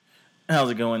How's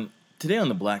it going? Today on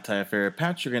the Black Tie Affair,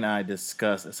 Patrick and I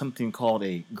discuss something called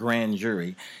a grand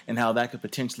jury and how that could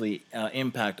potentially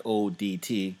impact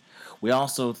ODT. We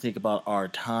also think about our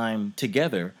time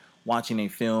together watching a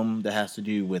film that has to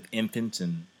do with infants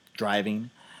and driving.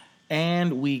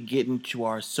 And we get into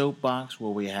our soapbox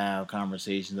where we have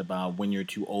conversations about when you're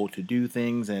too old to do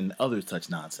things and other such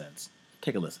nonsense.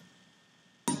 Take a listen.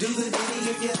 Do the diddy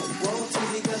if you want to,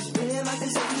 because then I can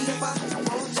see if I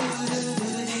want to. Do the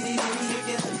diddy if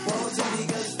you want to,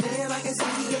 because then I can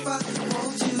see if I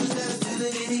want to. Just do the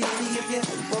diddy if you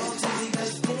want to,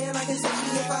 because then I can see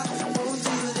if I want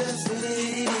to. Just do the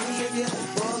diddy if you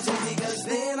want to, because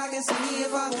then I can see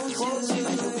if I want to.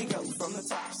 Here we go from the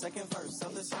top, second verse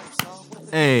of the song.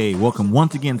 Hey, welcome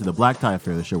once again to the Black Tie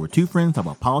Affair, the show where two friends talk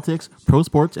about politics, pro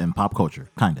sports, and pop culture.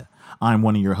 Kinda. I'm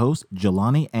one of your hosts,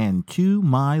 Jelani, and to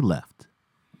my left,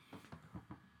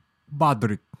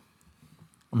 Badrik.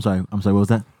 I'm sorry. What was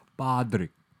that? Badrik.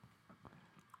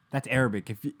 That's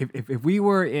Arabic. If we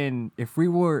were in the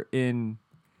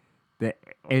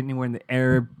anywhere in the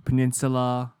Arab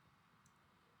Peninsula,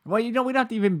 well, we don't have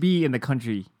to even be in the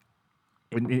country,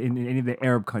 in any of the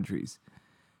Arab countries.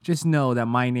 Just know that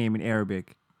my name in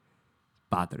Arabic,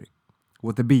 Badrik,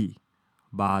 with a B,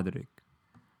 Badrik.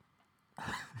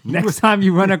 Next time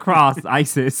you run across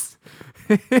ISIS,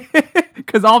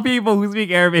 because all people who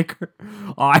speak Arabic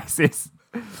are ISIS.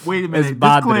 Wait a minute.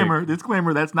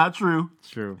 Disclaimer. That's not true. It's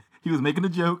true. He was making a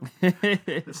joke.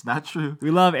 It's not true.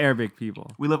 We love Arabic people.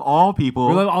 We love all people.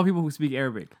 We love all people who speak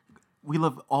Arabic. We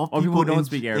love all people who don't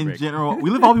speak Arabic. In general.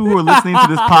 We love all people who are listening to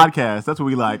this podcast. That's what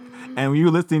we like. And you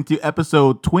were listening to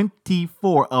episode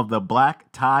 24 of the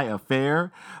Black Tie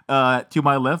Affair. To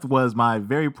my left was my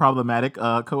very problematic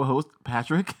co-host,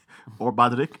 Patrick, or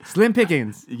Badrik. Slim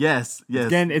Pickens. Yes.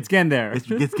 It's getting there.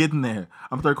 It's getting there.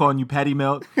 I'm going to start calling you Patty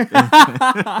Melt.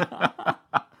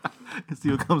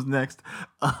 See what comes next.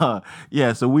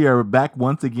 So we are back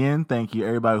once again. Thank you,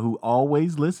 everybody who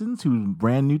always listens, who's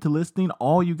brand new to listening.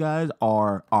 All you guys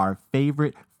are our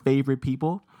favorite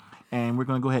people. And we're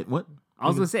going to go ahead. What? I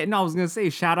was going to say,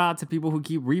 shout out to people who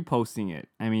keep reposting it.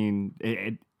 I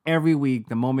mean, every week,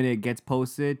 the moment it gets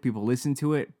posted, people listen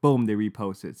to it, boom, they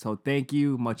repost it. So thank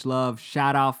you, much love.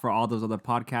 Shout out for all those other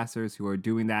podcasters who are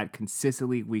doing that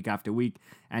consistently week after week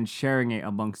and sharing it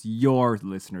amongst your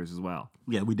listeners as well.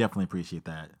 Yeah, we definitely appreciate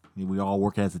that. We all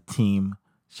work as a team,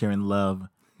 sharing love,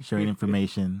 sharing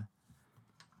information,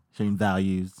 sharing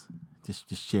values,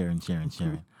 just sharing.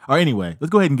 All right, anyway,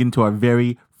 let's go ahead and get into our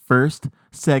very first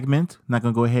segment. Not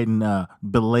going to go ahead and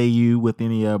belay you with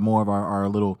any more of our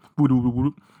little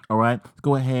whoop. All right, let's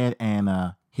go ahead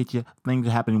and hit you. Things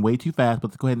are happening way too fast, but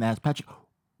let's go ahead and ask Patrick,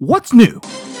 what's new?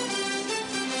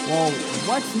 Well,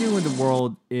 what's new in the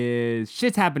world is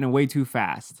shit's happening way too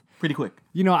fast. Pretty quick.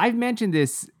 You know, I've mentioned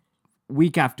this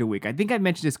week after week. I think I've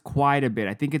mentioned this quite a bit.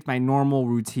 I think it's my normal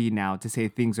routine now to say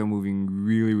things are moving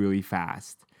really, really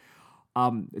fast.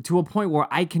 To a point where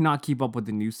I cannot keep up with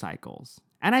the news cycles.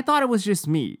 And I thought it was just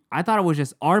me. I thought it was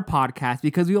just our podcast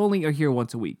because we only are here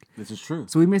once a week. This is true.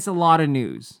 So we miss a lot of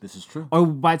news. This is true. Or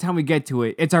by the time we get to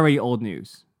it, it's already old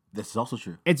news. This is also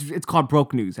true. It's called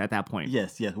broke news at that point.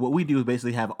 Yes. What we do is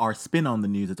basically have our spin on the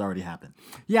news that's already happened.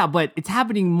 Yeah, but it's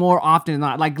happening more often than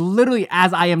not. Like literally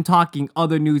as I am talking,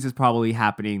 other news is probably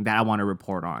happening that I want to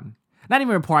report on. Not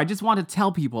even report, I just want to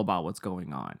tell people about what's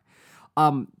going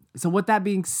on. So with that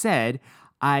being said,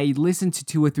 I listened to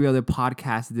 2 or 3 other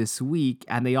podcasts this week,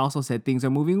 and they also said things are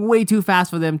moving way too fast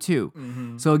for them too.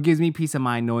 Mm-hmm. So it gives me peace of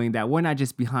mind knowing that we're not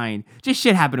just behind, just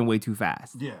shit happening way too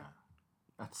fast. Yeah.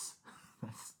 That's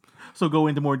So go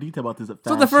into more detail about this.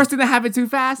 So the first thing that happened too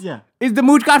fast is the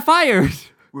Mooch got fired.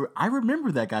 I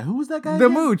remember that guy. Who was that guy? The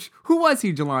Mooch. Who was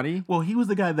he, Jelani? Well, he was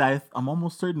the guy that I'm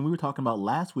almost certain we were talking about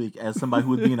last week as somebody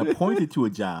who was being appointed to a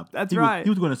job. That's right. He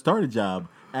was going to start a job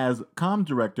as comm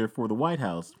director for the White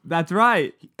House. That's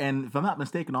right. And if I'm not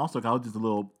mistaken, also, I was just a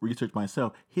little research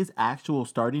myself, his actual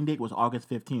starting date was August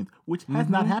 15th, which has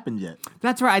not happened yet.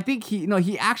 That's right. I think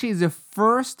he actually is the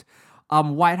first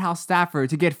White House staffer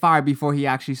to get fired before he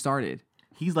actually started.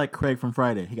 He's like Craig from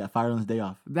Friday. He got fired on his day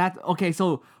off. Okay,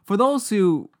 so for those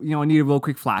who need a real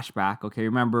quick flashback, okay,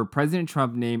 remember President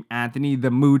Trump named Anthony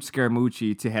the Mooch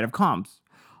Scaramucci to head of comms,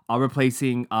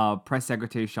 replacing Press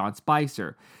Secretary Sean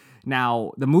Spicer.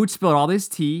 Now, the Mooch spilled all this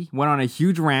tea, went on a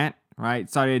huge rant, right?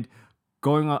 Started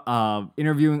going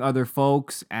interviewing other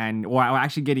folks or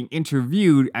actually getting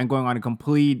interviewed and going on a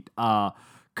complete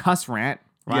cuss rant,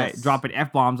 right? Yes. Dropping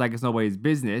F-bombs like it's nobody's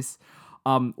business.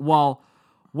 Well,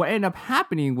 what ended up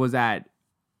happening was that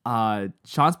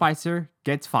Sean Spicer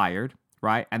gets fired,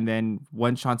 right? And then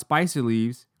when Sean Spicer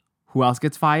leaves, who else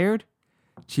gets fired?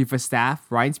 Chief of Staff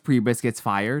Reince Priebus gets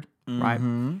fired, right?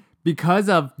 Mm-hmm. Because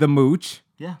of the mooch.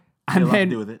 Yeah. And Had a lot to then,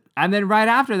 do with it. and then right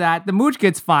after that, the mooch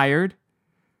gets fired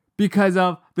because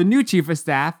of the new Chief of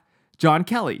Staff, John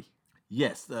Kelly.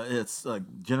 Yes, it's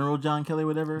General John Kelly,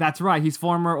 whatever. That's right.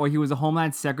 He was a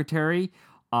Homeland Secretary.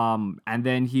 And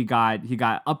then he got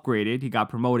upgraded. He got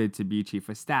promoted to be Chief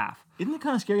of Staff. Isn't it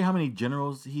kind of scary how many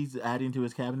generals he's adding to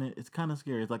his cabinet? It's kind of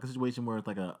scary. It's like a situation where it's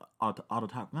like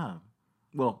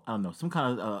well, I don't know, some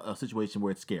kind of a situation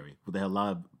where it's scary. Where they have a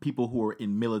lot of people who are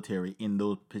in military in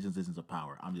those positions of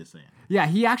power. I'm just saying. Yeah,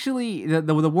 he actually,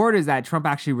 the word is that Trump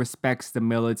actually respects the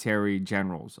military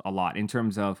generals a lot in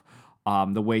terms of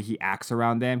the way he acts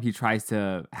around them. He tries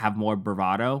to have more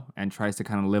bravado and tries to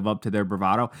kind of live up to their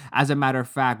bravado. As a matter of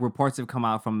fact, reports have come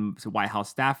out from White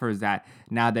House staffers that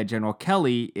now that General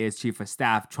Kelly is Chief of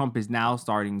Staff, Trump is now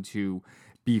starting to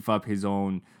beef up his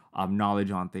own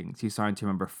knowledge on things. He's starting to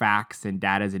remember facts and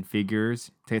datas and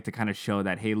figures to kind of show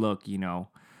that, hey, look,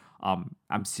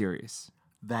 I'm serious.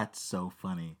 That's so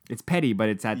funny. It's petty,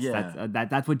 but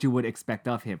that's what you would expect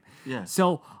of him. Yeah.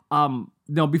 So,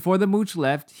 before the mooch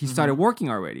left, he started working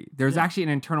already. There's actually an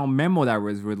internal memo that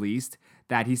was released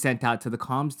that he sent out to the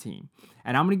comms team.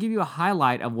 And I'm going to give you a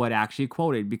highlight of what actually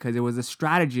quoted because it was a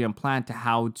strategy and plan to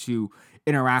how to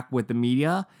interact with the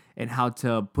media and how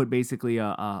to put basically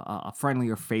a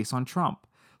friendlier face on Trump.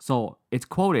 So it's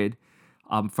quoted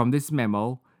from this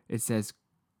memo. It says,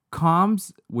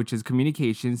 comms, which is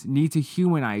communications, need to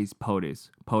humanize POTUS.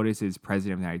 POTUS is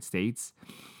President of the United States.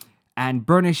 And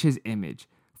burnish his image.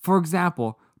 For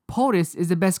example, POTUS is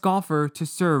the best golfer to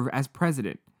serve as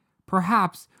president.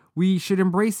 Perhaps we should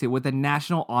embrace it with a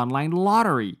national online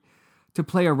lottery to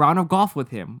play a round of golf with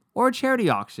him or a charity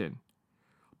auction.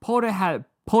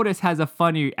 POTUS has a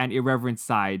funny and irreverent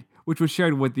side, which was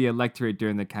shared with the electorate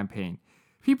during the campaign.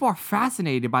 People are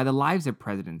fascinated by the lives of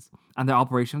presidents and the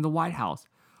operation of the White House.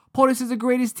 POTUS is the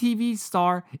greatest TV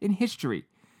star in history.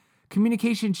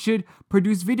 Communication should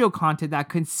produce video content that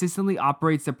consistently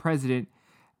operates the president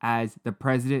as the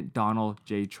President Donald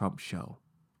J. Trump show.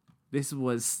 This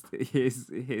was his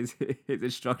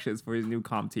instructions for his new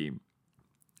comm team.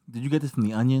 Did you get this from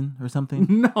The Onion or something?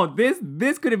 No,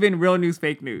 this could have been real news,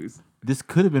 fake news. This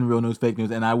could have been real news, fake news,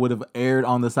 and I would have erred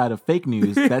on the side of fake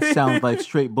news. That sounds like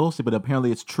straight bullshit, but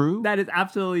apparently it's true. That is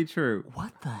absolutely true.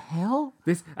 What the hell?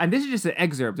 This is just an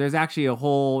excerpt. There's actually a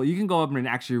whole... You can go up and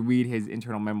actually read his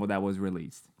internal memo that was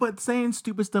released. But saying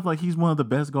stupid stuff like he's one of the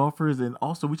best golfers, and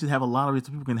also we should have a lottery so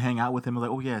people can hang out with him.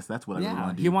 Like, oh yes, that's what I really want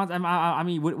to do. He wants... I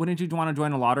mean, wouldn't you want to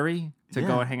join a lottery to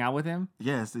go and hang out with him?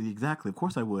 Yes, exactly. Of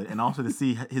course I would, and also to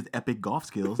see his epic golf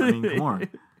skills. I mean, come on.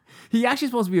 He actually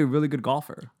supposed to be a really good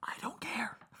golfer. I don't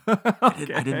care. I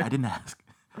didn't ask.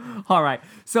 All right.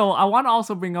 So I want to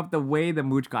also bring up the way the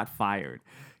mooch got fired.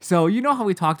 So you know how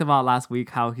we talked about last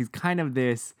week how he's kind of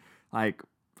this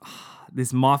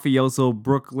this mafioso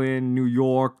Brooklyn, New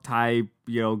York type,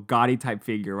 gaudy type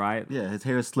figure, right? Yeah, his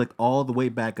hair is slicked all the way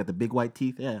back, got the big white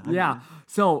teeth. Yeah.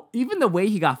 So even the way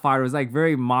he got fired was like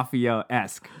very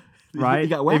mafia-esque. Right? He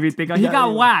got whacked. If you think he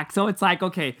got whacked. So it's like,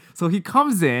 okay. So he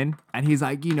comes in and he's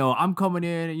like, I'm coming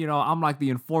in, I'm like the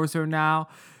enforcer now.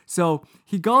 So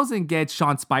he goes and gets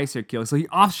Sean Spicer killed. So he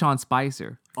offs Sean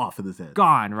Spicer. Off of his head.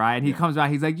 Gone, right? And he comes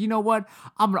back. He's like, you know what?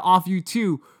 I'm going to off you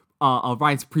too,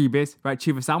 Reince Priebus, right?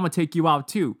 Chief of Staff. I'm going to take you out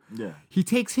too. Yeah. He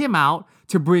takes him out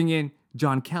to bring in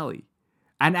John Kelly.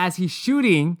 And as he's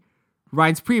shooting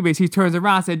Reince Priebus, he turns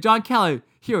around and said, John Kelly,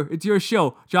 here, it's your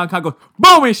show. John Kelly goes,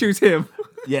 boom, and shoots him.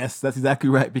 Yes, that's exactly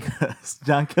right, because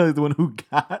John Kelly's the one who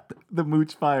got the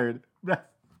mooch fired.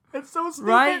 That's so stupid.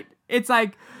 Right? It's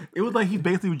like... It was like he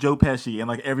basically Joe Pesci and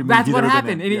like every movie. That's what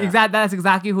happened. Yeah. That's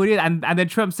exactly who it is. And then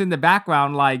Trump's in the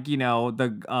background like,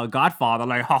 the Godfather,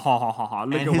 like, ha, ha, ha, ha, ha.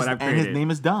 Look at what I've created. And his name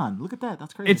is Don. Look at that.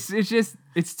 That's crazy.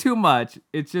 It's too much.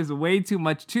 It's just way too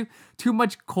much. Too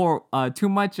much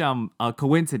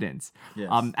coincidence.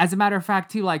 Yes. As a matter of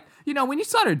fact, too, like, when you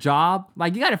start a job,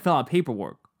 like, you got to fill out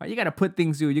paperwork. Right? You got to put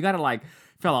things through. You got to, like,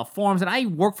 fill out forms. And I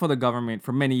worked for the government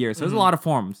for many years. So there's a lot of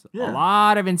forms. Yeah. A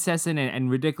lot of incessant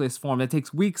and ridiculous forms that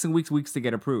takes weeks and weeks to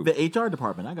get approved. The HR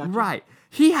department. I got you. Right.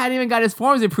 He hadn't even got his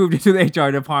forms approved into the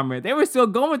HR department. They were still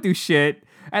going through shit.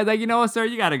 And like, you know what, sir?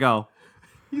 You got to go.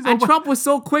 And Trump was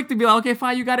so quick to be like, okay,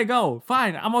 fine, you got to go.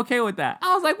 Fine, I'm okay with that.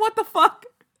 I was like, what the fuck?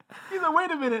 He's like,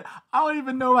 wait a minute. I don't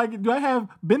even know. Like, do I have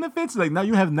benefits? Like, no,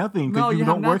 you have nothing because you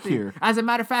don't work here. As a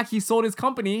matter of fact, he sold his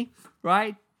company,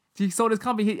 right? He sold his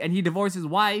company and he divorced his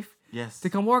wife. Yes. To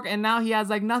come work, and now he has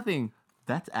like nothing.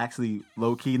 That's actually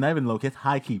low key, not even low key. It's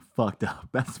high key fucked up.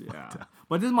 That's fucked up.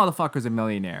 But this motherfucker's a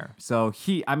millionaire. So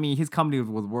his company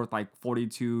was worth like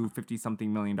 50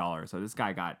 something $million. So this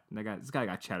guy got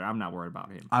cheddar. I'm not worried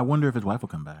about him. I wonder if his wife will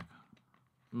come back.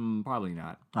 Probably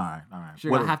not. All right. She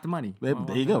got half the money. There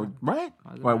you go. Right?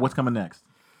 All right, what's coming next?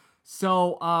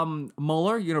 So,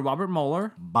 Mueller, Robert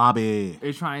Mueller Bobby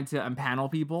is trying to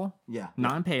impanel people. Yeah.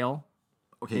 Not impale.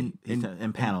 Okay,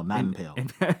 impanel, not impale.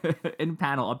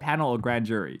 A panel of grand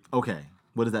jury. Okay,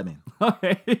 what does that mean?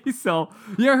 Okay, so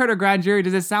you ever heard of grand jury?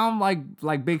 Does it sound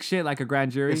like big shit, like a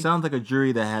grand jury? It sounds like a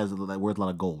jury that has worth a lot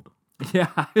of gold. Yeah.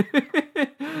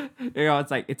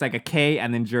 It's like a K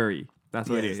and then jury. That's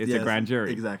what it is. It's a grand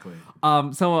jury. Exactly.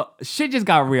 So shit just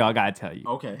got real, I gotta tell you.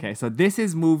 Okay. So this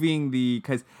is moving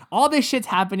because all this shit's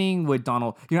happening with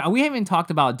Donald. We haven't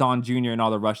talked about Don Jr. and all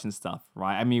the Russian stuff,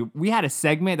 right? I mean, we had a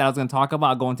segment that I was gonna talk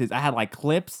about I had like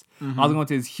clips. Mm-hmm. I was going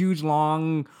to this huge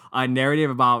long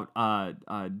narrative about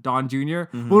Don Jr.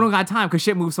 But we don't got time because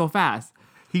shit moves so fast.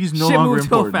 He's no longer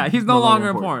important. So fast. He's no longer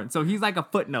important. So he's like a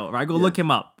footnote, right? Go look him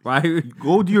up, right?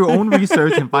 Go do your own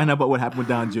research and find out about what happened with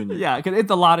Don Jr. Yeah, because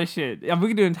it's a lot of shit. We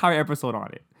could do an entire episode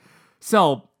on it.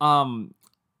 So,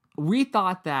 we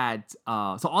thought that,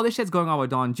 so all this shit's going on with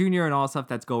Don Jr. and all the stuff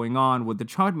that's going on with the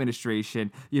Trump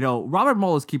administration, Robert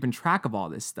Mueller's keeping track of all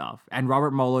this stuff. And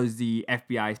Robert Mueller is the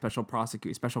FBI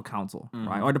special counsel,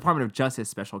 right? Or Department of Justice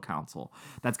special counsel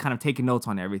that's kind of taking notes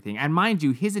on everything. And mind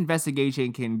you, his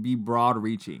investigation can be broad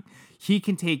reaching. He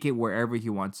can take it wherever he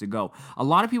wants to go. A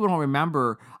lot of people don't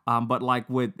remember, but like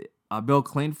with Bill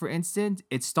Clinton, for instance,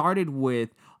 it started with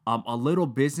a little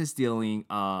business dealing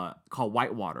called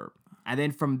Whitewater. And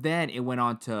then from then, it went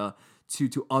on to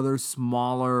other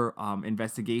smaller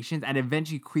investigations and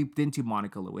eventually creeped into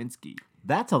Monica Lewinsky.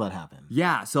 That's how that happened.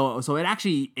 Yeah, so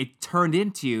it turned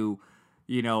into,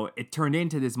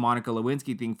 this Monica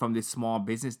Lewinsky thing from this small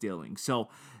business dealing. So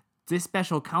this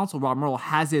special counsel, Rob Mueller,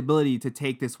 has the ability to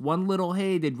take this one little,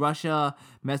 hey, did Russia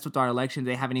mess with our election?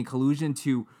 Did they have any collusion,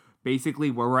 to basically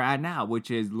where we're at now,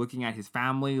 which is looking at his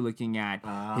family, looking at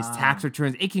his tax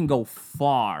returns. It can go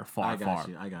far. I got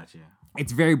you.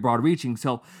 It's very broad reaching.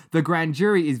 So the grand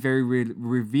jury is very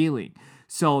revealing.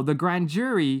 So the grand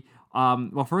jury,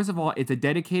 well, first of all, it's a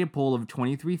dedicated pool of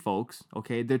 23 folks.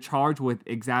 Okay, they're charged with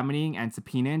examining and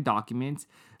subpoenaing documents,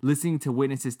 listening to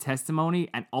witnesses' testimony,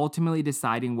 and ultimately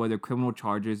deciding whether criminal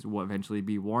charges will eventually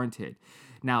be warranted.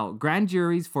 Now, grand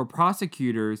juries for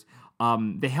prosecutors,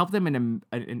 they help them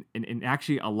in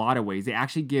actually a lot of ways. They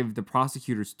actually give the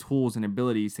prosecutors tools and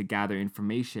abilities to gather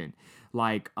information.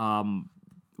 Like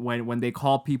when they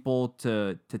call people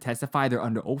to testify, they're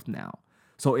under oath now.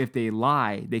 So if they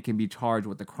lie, they can be charged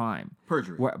with a crime.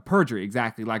 Perjury,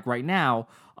 exactly. Like right now,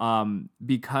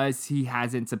 because he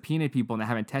hasn't subpoenaed people and they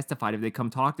haven't testified, if they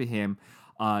come talk to him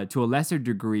to a lesser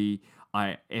degree,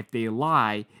 if they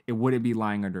lie, it wouldn't be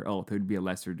lying under oath. It would be a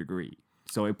lesser degree.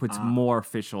 So it puts more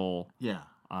official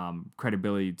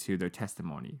credibility to their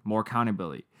testimony, more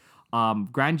accountability.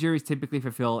 Grand juries typically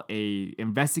fulfill a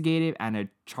investigative and a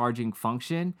charging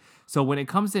function. So when it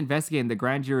comes to investigating, the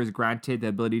grand jury is granted the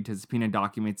ability to subpoena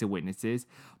documents and witnesses.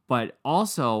 But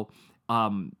also,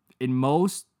 in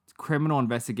most criminal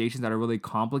investigations that are really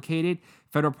complicated,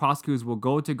 federal prosecutors will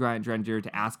go to grand jury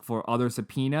to ask for other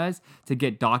subpoenas to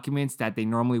get documents that they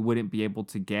normally wouldn't be able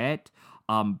to get.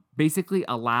 Basically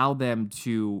allow them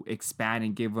to expand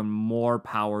and give them more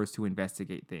powers to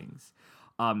investigate things.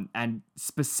 And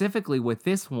specifically with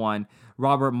this one,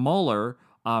 Robert Mueller,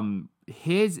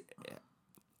 his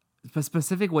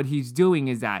specific what he's doing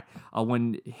is that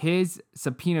when his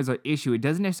subpoenas are issued, it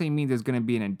doesn't necessarily mean there's going to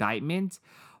be an indictment,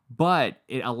 but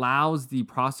it allows the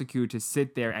prosecutor to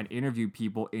sit there and interview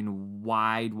people in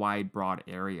wide, broad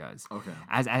areas. Okay.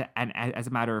 As a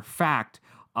matter of fact,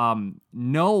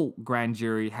 no grand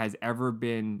jury has ever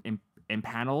been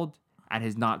impaneled and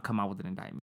has not come out with an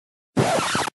indictment.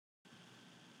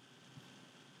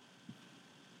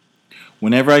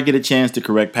 Whenever I get a chance to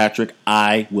correct Patrick,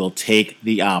 I will take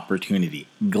the opportunity,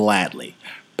 gladly.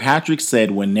 Patrick said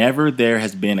whenever there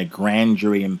has been a grand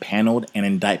jury impaneled, an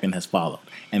indictment has followed,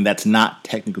 and that's not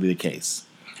technically the case.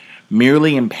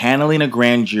 Merely impaneling a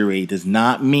grand jury does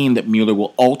not mean that Mueller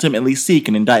will ultimately seek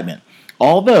an indictment,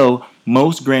 although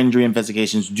most grand jury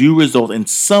investigations do result in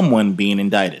someone being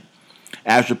indicted.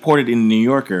 As reported in The New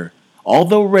Yorker,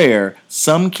 although rare,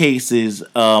 some cases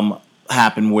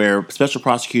happen where special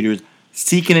prosecutors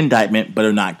seek an indictment but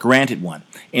are not granted one.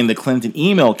 In the Clinton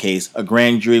email case, a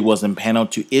grand jury was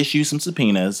impaneled to issue some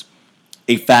subpoenas,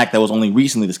 a fact that was only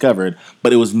recently discovered,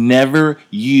 but it was never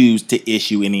used to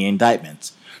issue any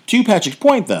indictments. To Patrick's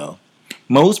point, though,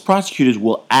 most prosecutors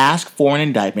will ask for an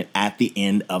indictment at the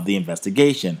end of the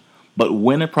investigation. But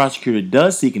when a prosecutor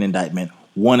does seek an indictment,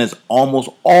 one is almost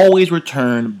always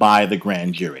returned by the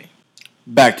grand jury.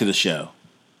 Back to the show.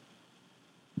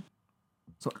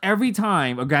 So every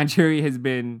time a grand jury has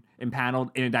been impaneled,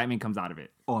 an indictment comes out of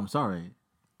it. Oh, I'm sorry.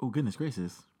 Oh, goodness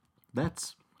gracious.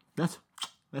 That's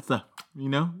the,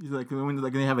 he's like when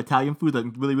they have Italian food that's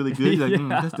really, really good. He's like,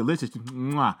 that's delicious.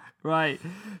 Mwah. Right.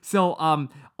 So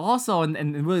also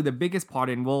and really the biggest part,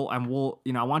 and we'll I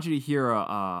want you to hear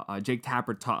Jake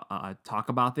Tapper talk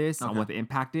about this on what the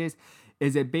impact is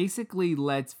it basically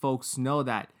lets folks know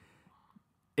that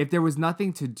if there was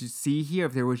nothing to see here,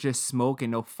 if there was just smoke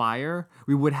and no fire,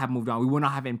 we would have moved on. We would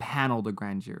not have impaneled the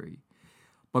grand jury.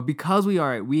 But because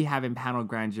we have impaneled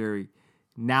grand jury,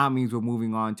 now it means we're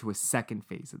moving on to a second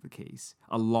phase of the case,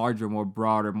 a larger, more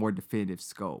broader, more definitive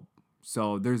scope.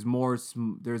 So there's more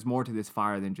to this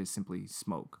fire than just simply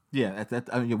smoke. Yeah,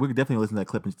 we're definitely listen to that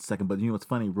clip in just a second. But what's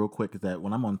funny, real quick, is that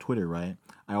when I'm on Twitter, right,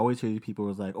 I always hear people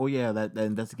was like, "Oh yeah, that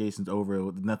investigation's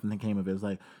over. Nothing came of it." It's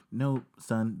like, no,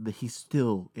 son, he's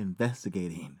still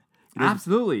investigating.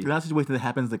 Absolutely. It's not a situation that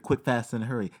happens quick, fast, in a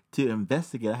hurry. To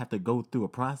investigate, I have to go through a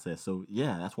process. So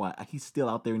yeah, that's why he's still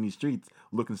out there in these streets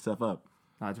looking stuff up.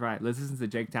 That's right. Let's listen to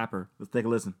Jake Tapper. Let's take a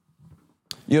listen.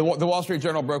 The Wall Street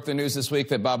Journal broke the news this week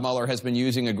that Bob Mueller has been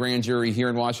using a grand jury here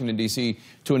in Washington, D.C.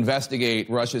 to investigate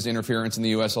Russia's interference in the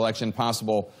U.S. election,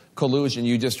 possible collusion.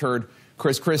 You just heard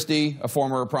Chris Christie, a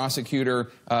former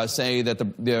prosecutor, say that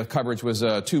the coverage was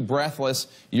too breathless.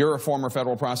 You're a former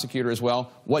federal prosecutor as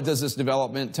well. What does this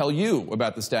development tell you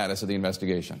about the status of the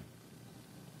investigation?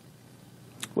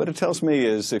 What it tells me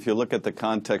is, if you look at the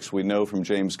context, we know from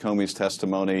James Comey's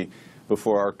testimony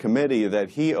before our committee that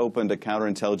he opened a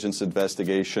counterintelligence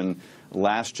investigation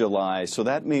last July. So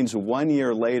that means 1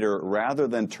 year later, rather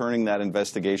than turning that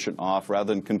investigation off,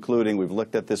 rather than concluding we've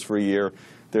looked at this for a year,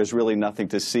 there's really nothing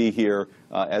to see here,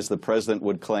 as the president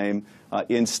would claim.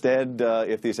 Instead,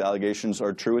 if these allegations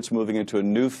are true, it's moving into a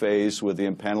new phase with the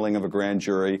impaneling of a grand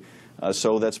jury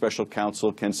so that special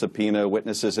counsel can subpoena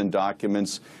witnesses and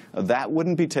documents. That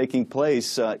wouldn't be taking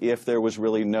place if there was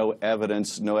really no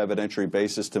evidence, no evidentiary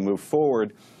basis to move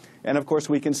forward. And of course,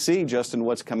 we can see just in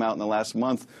what's come out in the last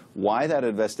month why that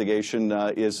investigation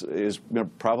is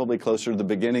probably closer to the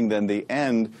beginning than the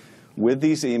end, with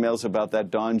these emails about that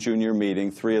Don Jr.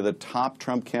 meeting, 3 of the top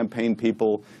Trump campaign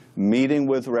people meeting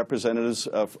with representatives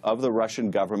of the Russian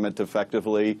government,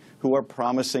 effectively, who are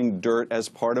promising dirt as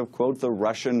part of, quote, the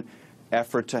Russian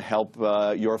effort to help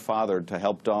your father, to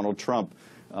help Donald Trump,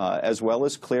 as well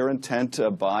as clear intent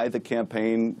by the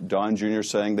campaign, Don Jr.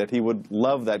 saying that he would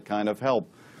love that kind of help.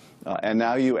 And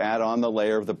now you add on the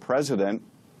layer of the president,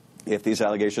 if these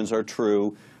allegations are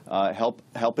true,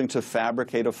 helping to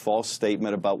fabricate a false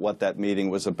statement about what that meeting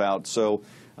was about. So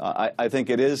I think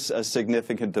it is a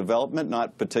significant development,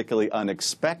 not particularly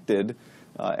unexpected.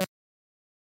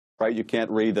 Right? You can't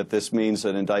read that this means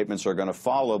that indictments are going to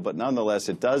follow, but nonetheless,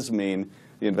 it does mean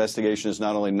the investigation is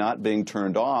not only not being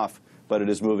turned off, but it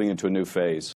is moving into a new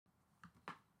phase.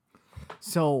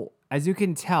 So, as you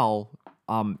can tell,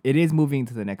 it is moving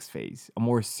to the next phase, a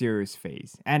more serious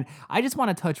phase. And I just want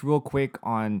to touch real quick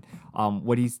on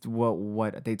what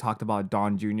they talked about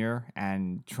Don Jr.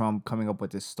 and Trump coming up with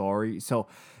this story. So,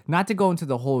 not to go into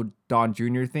the whole Don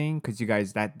Jr. thing, because you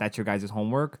guys that's your guys'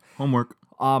 homework.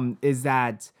 Is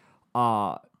that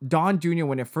Don Jr.,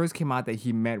 when it first came out that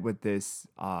he met with this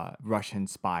Russian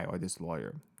spy or this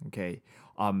lawyer, okay,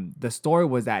 the story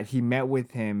was that he met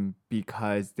with him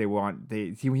because he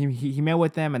met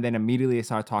with them, and then immediately they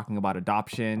started talking about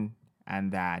adoption,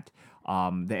 and that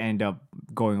they ended up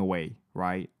going away,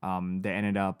 right? They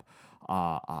ended up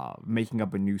making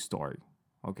up a new story,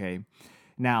 okay?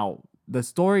 Now, the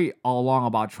story all along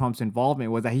about Trump's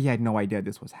involvement was that he had no idea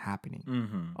this was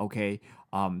happening, okay?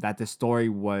 That the story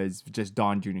was just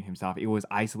Don Jr. himself. It was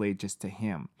isolated just to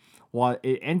him. Well,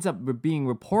 it ends up being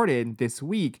reported this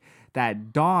week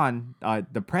that Don,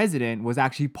 the president, was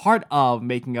actually part of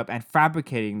making up and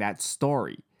fabricating that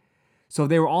story. So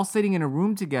they were all sitting in a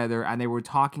room together and they were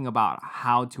talking about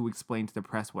how to explain to the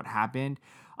press what happened.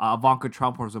 Ivanka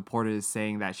Trump was reported as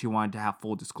saying that she wanted to have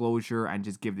full disclosure and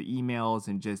just give the emails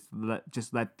and just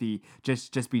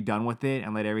be done with it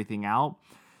and let everything out.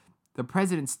 The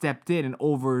president stepped in and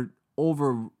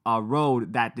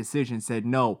overrode that decision, said,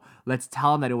 no, let's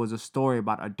tell him that it was a story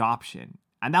about adoption.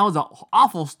 And that was an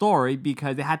awful story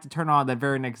because they had to turn on the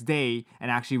very next day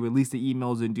and actually release the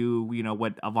emails and do,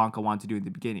 what Ivanka wanted to do in the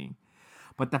beginning.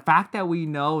 But the fact that we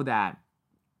know that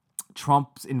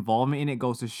Trump's involvement in it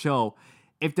goes to show,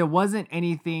 if there wasn't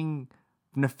anything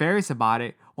nefarious about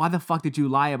it, why the fuck did you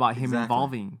lie about him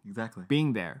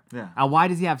being there? Yeah. And why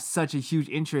does he have such a huge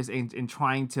interest in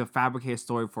trying to fabricate a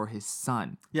story for his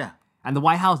son? Yeah. And the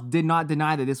White House did not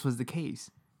deny that this was the case.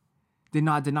 Did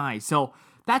not deny. So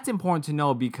that's important to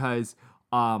know because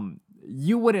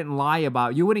you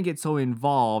wouldn't get so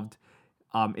involved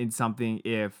in something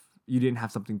if you didn't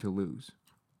have something to lose.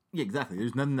 Yeah, exactly.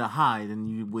 There's nothing to hide, and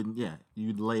you wouldn't. Yeah,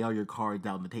 you'd lay all your cards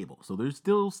out on the table. So there's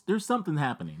something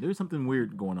happening. There's something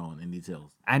weird going on in these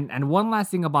hills. And one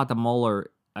last thing about the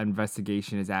Mueller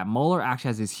investigation is that Mueller actually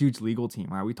has this huge legal team.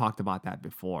 Right, we talked about that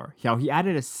before. He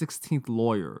added a 16th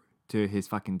lawyer to his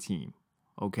fucking team.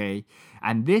 Okay,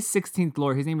 and this 16th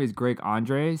lawyer, his name is Greg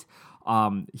Andres.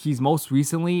 He's most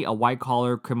recently a white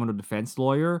collar criminal defense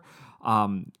lawyer.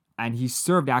 And he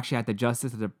served actually at the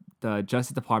Justice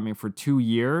Department for 2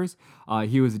 years.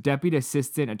 He was a deputy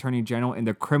assistant attorney general in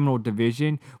the criminal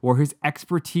division, where his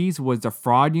expertise was the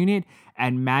fraud unit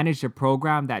and managed a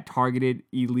program that targeted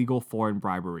illegal foreign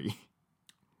bribery.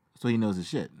 So he knows his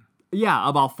shit. Yeah,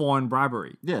 about foreign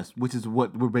bribery. Yes, which is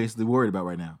what we're basically worried about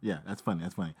right now. Yeah, that's funny.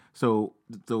 So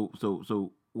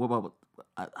what about?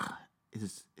 It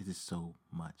is so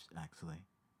much. Actually,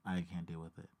 I can't deal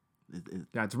with it.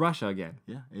 Yeah, it's Russia again.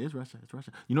 Yeah, it is Russia. It's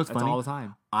Russia. You know what's That's funny? all the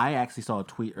time. I actually saw a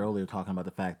tweet earlier talking about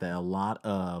the fact that a lot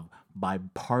of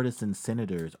bipartisan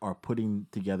senators are putting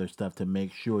together stuff to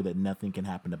make sure that nothing can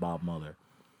happen to Bob Mueller,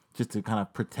 just to kind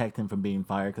of protect him from being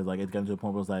fired. Because like it's gotten to a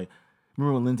point where it's like,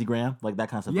 remember when Lindsey Graham, like that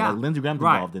kind of stuff. Yeah, like, Lindsey Graham's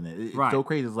right, involved in it. It's right. so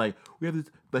crazy. It's like we have this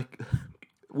like.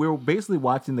 We're basically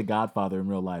watching The Godfather in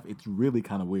real life. It's really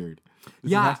kind of weird.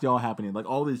 This is actually all happening. Like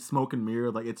all this smoke and mirror.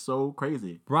 Like it's so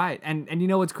crazy. Right. And you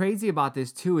know what's crazy about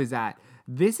this too is that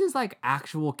this is like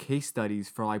actual case studies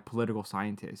for like political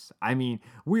scientists. I mean,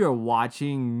 we are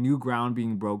watching new ground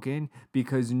being broken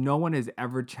because no one has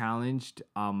ever challenged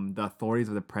the authorities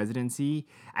of the presidency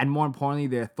and more importantly,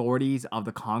 the authorities of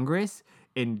the Congress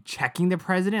in checking the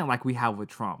president like we have with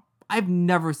Trump. I've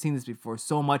never seen this before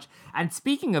so much. And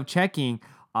speaking of checking,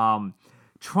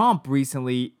 Trump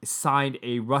recently signed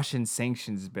a Russian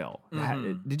sanctions bill.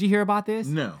 Mm-hmm. Did you hear about this?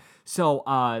 No. So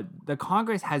the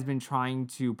Congress has been trying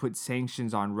to put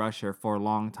sanctions on Russia for a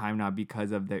long time now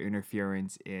because of their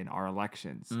interference in our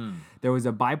elections. There was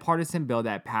a bipartisan bill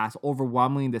that passed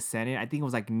overwhelmingly in the Senate. I think it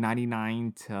was like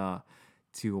 99 to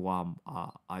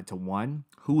 1.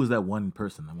 Who was that one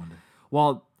person, I wonder?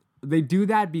 Well, they do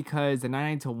that because the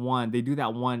 99 to 1, they do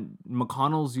that one.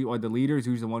 McConnell's or the leader is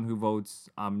usually the one who votes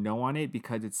no on it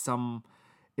because it's some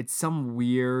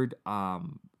weird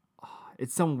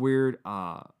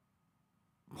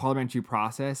parliamentary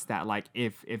process that like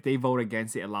if they vote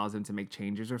against it, it allows them to make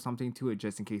changes or something to it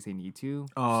just in case they need to.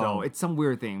 So it's some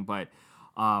weird thing, but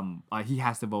he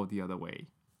has to vote the other way.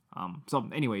 So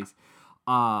anyways,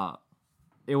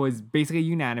 it was basically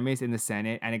unanimous in the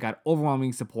Senate, and it got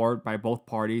overwhelming support by both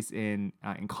parties in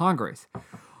Congress.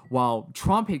 While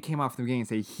Trump had came out from the beginning and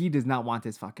say he does not want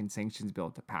this fucking sanctions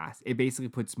bill to pass. It basically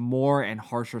puts more and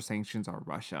harsher sanctions on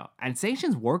Russia. And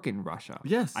sanctions work in Russia.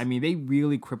 Yes. I mean, we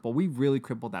really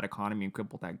crippled that economy and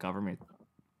crippled that government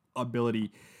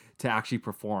ability to actually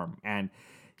perform. And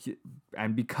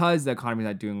because the economy is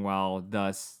not doing well,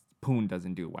 thus Putin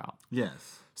doesn't do well.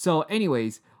 Yes. So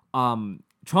anyways,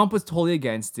 Trump was totally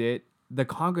against it. The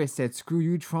Congress said, screw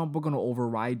you, Trump, we're going to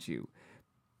override you.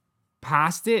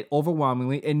 Passed it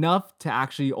overwhelmingly, enough to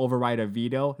actually override a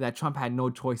veto that Trump had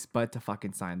no choice but to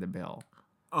fucking sign the bill.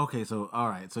 Okay, so, all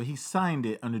right. So he signed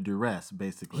it under duress,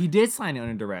 basically. He did sign it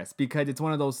under duress because it's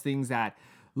one of those things that,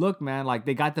 look, man, like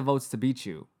they got the votes to beat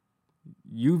you.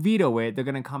 You veto it, they're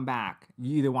going to come back.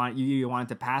 You either want it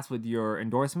to pass with your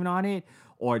endorsement on it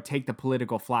or take the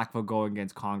political flack for going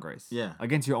against Congress. Yeah.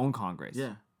 Against your own Congress.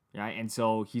 Yeah. Right? And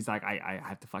so he's like, I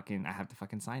have to fucking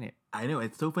sign it. I know.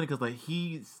 It's so funny because like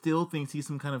he still thinks he's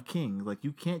some kind of king. Like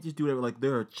you can't just do whatever. Like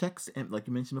there are checks and like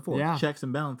you mentioned before, checks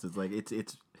and balances. Like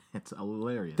it's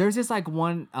hilarious. There's this like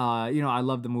one, I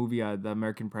love the movie The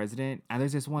American President, and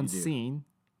there's this one scene,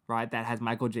 right, that has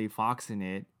Michael J. Fox in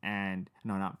it, and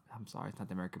I'm sorry, it's not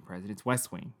The American President, it's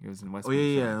West Wing. It was in West Wing. Oh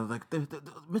yeah. Like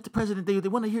Mr. President, they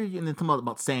want to hear you, and then talking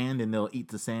about sand, and they'll eat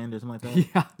the sand or something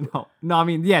like that. Yeah, no. I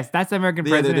mean, yes, that's The American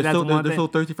President. They're so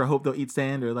thirsty for hope they'll eat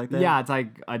sand or like that. Yeah, it's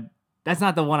like that's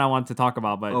not the one I want to talk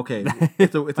about, but okay,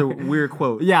 it's a weird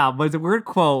quote. Yeah, but it's a weird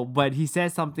quote. But he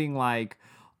says something like,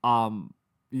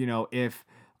 if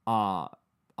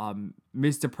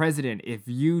Mr. President, if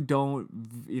you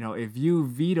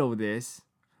veto this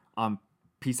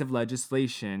piece of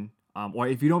legislation, or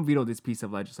if you don't veto this piece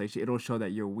of legislation, it'll show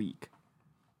that you're weak,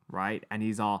 right? And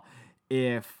he's all,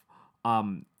 if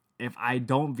I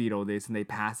don't veto this and they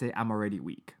pass it, I'm already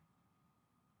weak.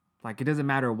 Like, it doesn't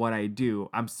matter what I do.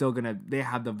 I'm still going to... They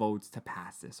have the votes to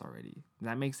pass this already. Does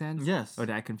that make sense? Yes. Or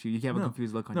did I confuse... You have a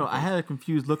confused look on your face. No, I had a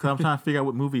confused look. I'm trying to figure out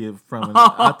what movie it's from.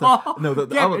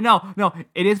 No.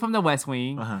 It is from The West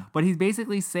Wing. Uh-huh. But he's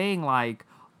basically saying, like,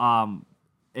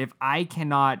 if I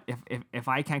cannot... If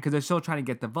I can... Because they're still trying to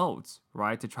get the votes,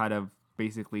 right? To try to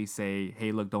basically say,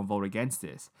 hey, look, don't vote against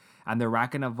this. And they're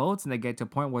racking up votes, and they get to a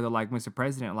point where they're like, Mr.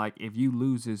 President, like, if you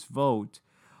lose this vote...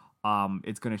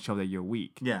 it's gonna show that you're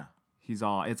weak. Yeah. It's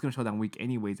gonna show that I'm weak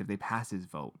anyways if they pass his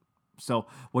vote. So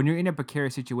when you're in a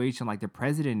precarious situation like the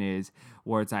president is,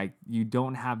 where it's like you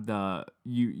don't have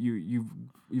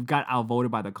you've got outvoted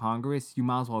by the Congress, you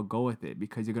might as well go with it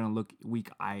because you're gonna look weak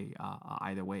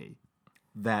either way.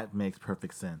 That makes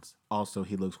perfect sense. Also,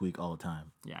 he looks weak all the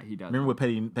time. Yeah, he does. Remember what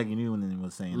Peggy Noonan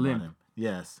was saying about him?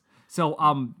 Yes. So,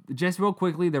 just real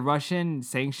quickly, the Russian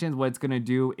sanctions, what it's going to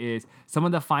do is some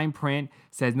of the fine print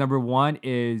says, number one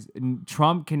is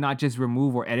Trump cannot just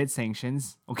remove or edit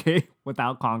sanctions, okay,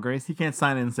 without Congress. He can't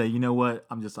sign it and say, you know what,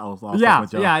 I'll with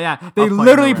y'all. Yeah. They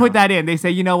literally put that in. They say,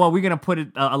 you know what, we're going to put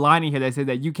a line in here that says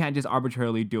that you can't just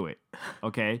arbitrarily do it,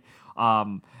 okay?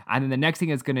 And then the next thing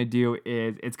it's going to do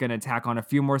is it's going to tack on a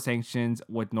few more sanctions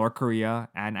with North Korea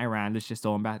and Iran. Let's just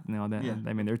throw them back.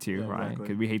 I mean, they're too, right?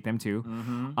 Because we hate them too.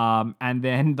 Mm-hmm. And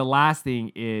then the last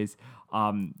thing is,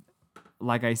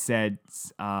 like I said,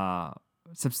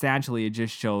 substantially, it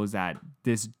just shows that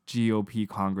this GOP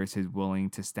Congress is willing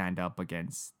to stand up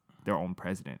against their own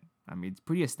president. I mean, it's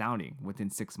pretty astounding within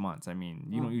 6 months. I mean,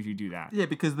 you don't usually do that. Yeah,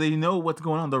 because they know what's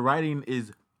going on. The writing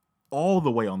is all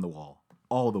the way on the wall.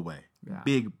 All the way. Yeah.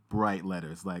 Big, bright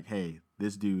letters like, hey,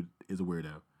 this dude is a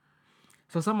weirdo.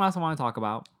 So something else I want to talk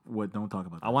about. What? Don't talk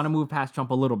about that. I want to move past Trump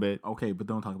a little bit. Okay, but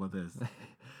don't talk about this.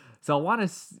 So I want to...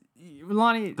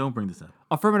 Lonnie... Don't bring this up.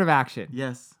 Affirmative action.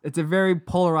 Yes. It's a very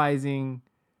polarizing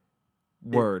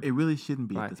word. It really shouldn't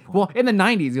be at this point. Well, in the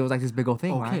 90s, it was like this big old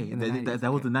thing, okay, right?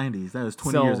 That was the 90s. That was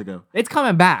 20 years ago. It's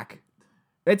coming back.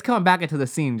 It's coming back into the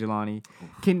scene, Jelani.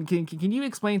 Can you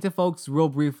explain to folks real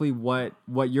briefly what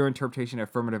your interpretation of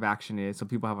affirmative action is so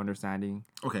people have understanding?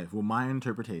 Okay, well, my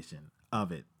interpretation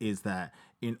of it is that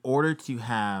in order to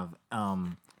have,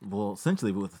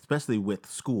 essentially, especially with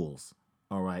schools,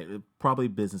 all right, probably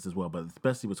business as well, but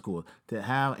especially with schools, to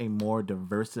have a more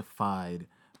diversified,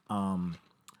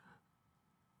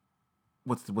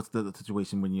 what's the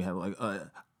situation when you have like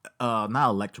not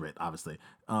electorate, obviously,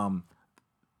 and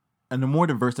a more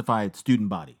diversified student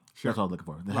body. Sure. That's what I was looking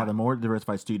for. To have a more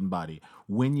diversified student body.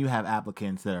 When you have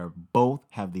applicants that are both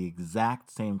have the exact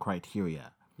same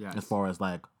criteria, as far as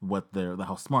like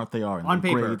how smart they are and on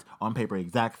their paper. grades, on paper,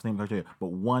 exact same criteria.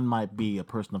 But one might be a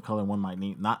person of color, and one might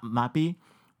not be,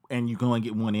 and you can only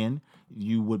get one in.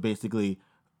 You would basically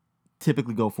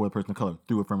typically go for the person of color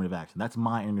through affirmative action. That's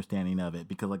my understanding of it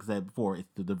because, like I said before, it's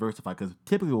to diversify. Because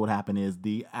typically what happens is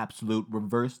the absolute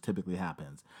reverse typically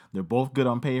happens. They're both good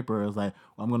on paper. It's like,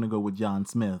 well, I'm going to go with John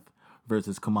Smith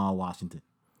versus Kamal Washington.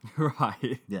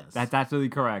 Right. Yes. That's absolutely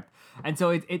correct. And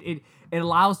so it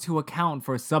allows to account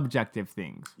for subjective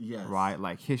things. Yes. Right?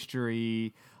 Like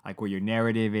history, like where your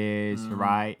narrative is,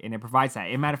 right? And it provides that.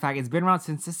 As a matter of fact, it's been around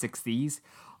since the 60s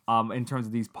in terms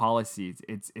of these policies.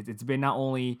 It's been not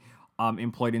only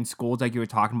employed in schools like you were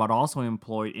talking about, also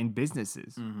employed in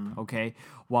businesses, okay?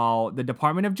 While the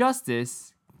Department of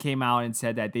Justice came out and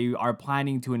said that they are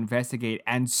planning to investigate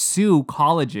and sue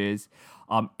colleges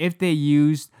if they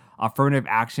used affirmative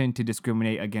action to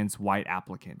discriminate against white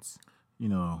applicants. You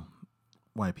know,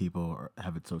 white people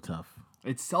have it so tough.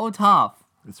 It's so tough.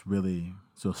 It's really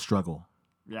a struggle.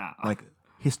 Yeah. Like,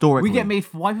 historically,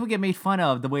 white people get made fun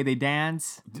of the way they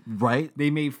dance, right?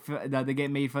 They get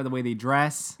made fun of the way they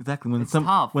dress. Exactly.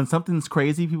 Tough. When something's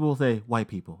crazy, people will say white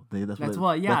people. That's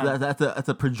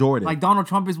a pejorative. Like Donald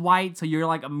Trump is white, so you're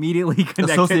like immediately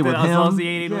associated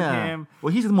with him.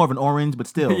 Well, he's more of an orange, but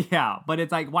still. Yeah, but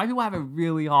it's like white people have it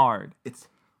really hard. It's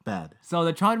bad. So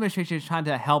the Trump administration is trying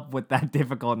to help with that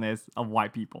difficultness of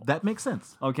white people. That makes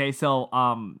sense. Okay, so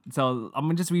I'm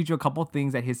gonna just read you a couple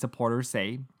things that his supporters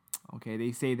say. Okay,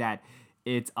 they say that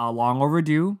it's long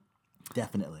overdue.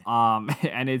 Definitely.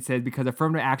 And it says because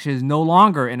affirmative action is no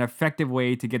longer an effective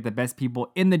way to get the best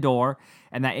people in the door,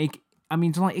 and that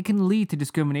it can lead to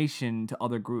discrimination to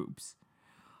other groups.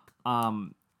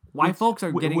 White folks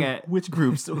are getting it. Which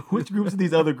groups? Which groups are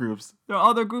these other groups? There are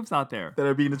other groups out there that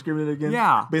are being discriminated against.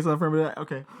 Yeah, based on affirmative.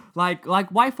 Okay.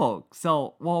 Like white folks.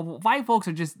 So white folks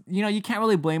are just you can't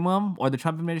really blame them, or the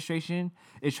Trump administration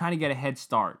is trying to get a head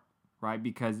start. Right,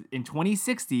 because in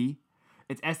 2060,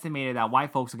 it's estimated that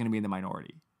white folks are going to be in the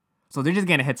minority, so they're just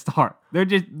getting a head start. They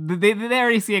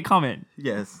already see it coming.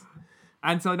 Yes,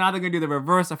 and so now they're going to do the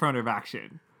reverse affirmative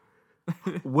action.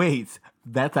 Wait,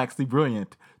 that's actually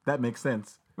brilliant. That makes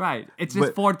sense. Right. It's just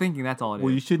But- forward thinking. That's all it is.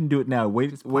 Well, you shouldn't do it now.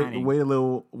 Wait planning. a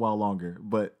little while longer.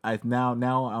 But now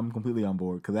I'm completely on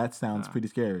board because that sounds pretty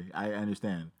scary. I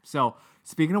understand. So,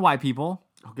 speaking of white people,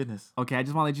 Oh goodness, okay, I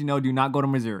just want to let you know, do not go to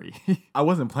Missouri. I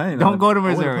wasn't planning. Don't on go to I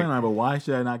wasn't Missouri. planning on it, but why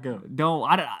should I not go?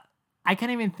 I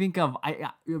can't even think of.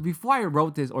 Before I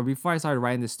wrote this or before I started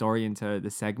writing this story into the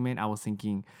segment, I was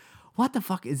thinking, what the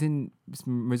fuck is in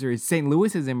Missouri? St.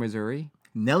 Louis is in Missouri.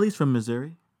 Nellie's from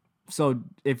Missouri. So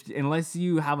unless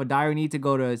you have a dire need to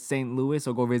go to St. Louis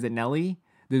or go visit Nellie,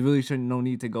 there really shouldn't no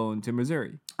need to go into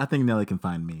Missouri. I think Nellie can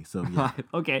find me. So yeah.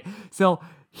 Okay, so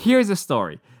here's a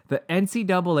story. The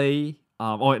NCAA, the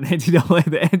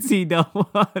NAACP.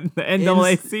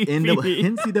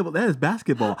 NCAA, that is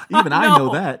basketball. Even I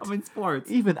know that. I'm in sports.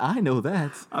 Even I know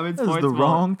that. I'm in That sports is the mode.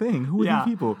 wrong thing. Who are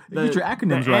these people? Get your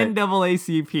acronyms the right.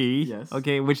 NAACP, Yes.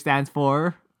 okay, which stands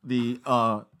for... The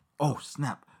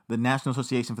the National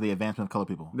Association for the Advancement of Colored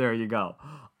People. There you go.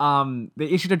 They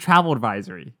issued a travel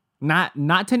advisory. Not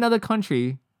to another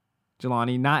country,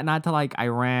 Jelani, not to like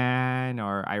Iran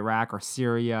or Iraq or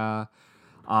Syria,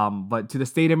 but to the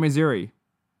state of Missouri.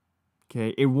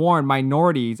 Okay, it warned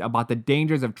minorities about the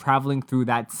dangers of traveling through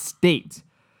that state.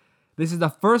 This is the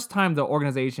first time the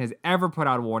organization has ever put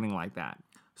out a warning like that.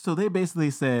 So they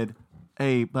basically said,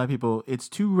 "Hey, black people, it's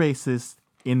too racist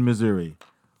in Missouri.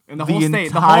 In the whole state,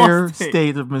 entire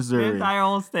state of Missouri. The entire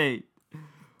whole state.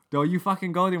 Don't you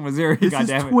fucking go to Missouri, This is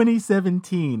goddammit.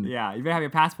 2017. Yeah, you better have your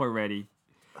passport ready.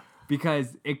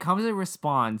 Because it comes in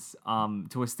response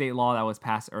to a state law that was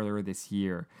passed earlier this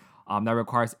year that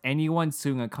requires anyone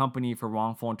suing a company for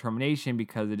wrongful termination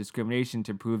because of discrimination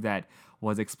to prove that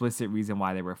was explicit reason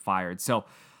why they were fired. So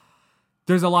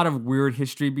there's a lot of weird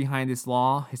history behind this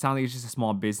law. It sounds like it's just a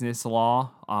small business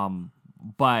law.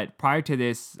 But prior to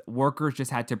this, workers just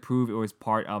had to prove it was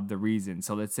part of the reason.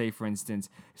 So let's say, for instance,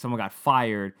 if someone got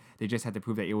fired, they just had to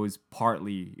prove that it was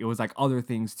like other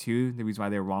things too, the reason why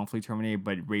they were wrongfully terminated,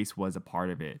 but race was a part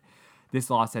of it.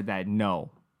 This law said that no,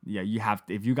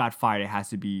 if you got fired, it has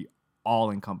to be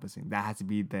all encompassing. That has to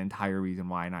be the entire reason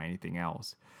why, not anything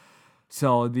else.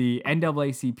 So the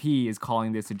NAACP is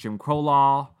calling this a Jim Crow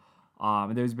law.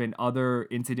 There's been other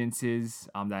incidences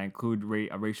that include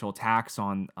racial attacks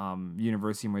on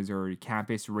University of Missouri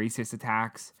campus, racist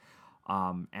attacks,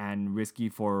 and risky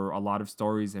for a lot of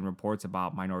stories and reports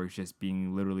about minorities just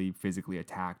being literally physically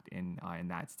attacked in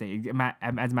that state.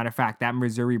 As a matter of fact, that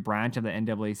Missouri branch of the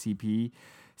NAACP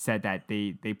said that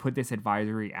they put this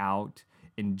advisory out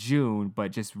in June,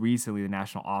 but just recently the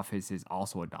national office is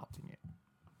also adopting it.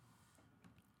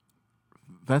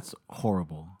 That's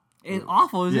horrible. It's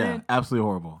awful, isn't it? Absolutely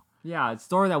horrible. Yeah, it's a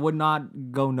story that would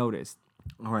not go noticed.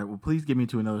 All right, well, please get me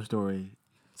to another story.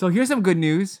 So here's some good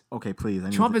news. Okay, please.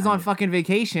 Trump is on fucking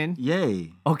vacation.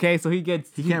 Yay. Okay, so he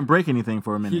can't break anything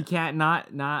for a minute. He can't not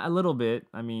a little bit.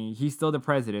 I mean, he's still the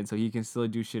president, so he can still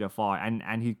do shit afar,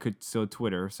 and he could still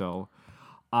Twitter. So,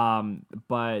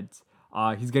 but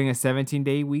he's getting a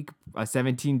 17-day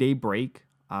break.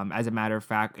 As a matter of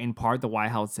fact, in part, the White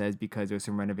House says because there's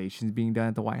some renovations being done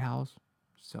at the White House,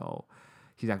 so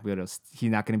he's not going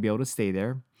to be able to stay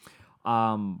there.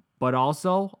 But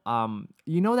also,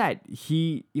 you know that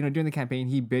during the campaign,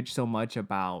 he bitched so much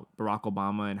about Barack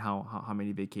Obama and how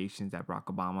many vacations that Barack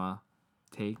Obama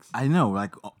takes. I know,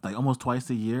 like almost twice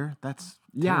a year. That's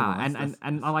yeah, terrible.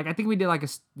 and like I think we did like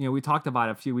we talked about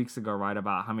it a few weeks ago, right,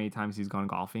 about how many times he's gone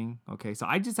golfing. Okay, so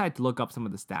I decided to look up some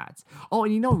of the stats. Oh,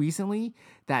 and recently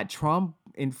that Trump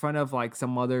in front of like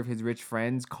some other of his rich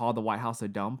friends called the White House a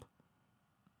dump.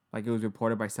 Like, it was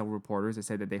reported by several reporters that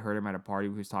said that they heard him at a party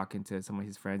where he was talking to some of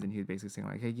his friends, and he was basically saying,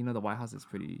 like, hey, the White House is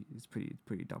pretty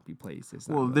dumpy place.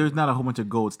 There's not a whole bunch of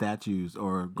gold statues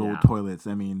or gold toilets.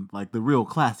 I mean, like, the real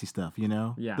classy stuff, Yeah,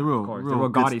 the real, of course. The real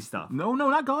gaudy stuff. No,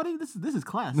 not gaudy. This is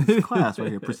class. This is class right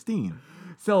here. Pristine.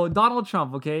 So, Donald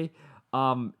Trump, okay,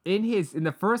 in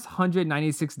the first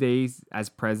 196 days as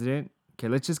president, okay,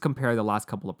 let's just compare the last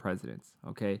couple of presidents,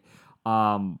 okay?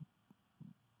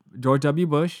 George W.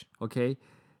 Bush, okay,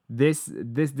 This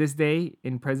day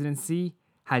in presidency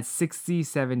had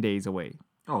 67 days away.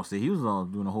 Oh, see, he was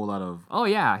doing a whole lot of... Oh,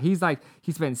 yeah. He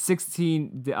spent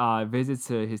 16 visits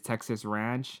to his Texas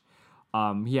ranch.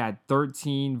 He had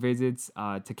 13 visits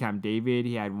to Camp David.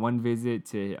 He had 1 visit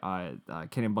to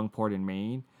Kennebunkport in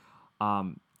Maine.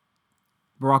 Barack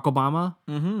Obama,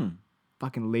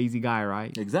 fucking lazy guy,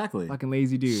 right? Exactly. Fucking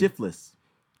lazy dude. Shiftless.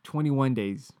 21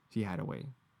 days he had away.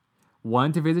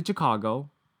 1 to visit Chicago.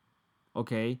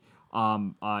 Okay,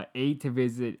 8 to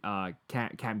visit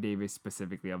Camp David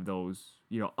specifically of those,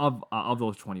 of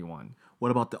those 21.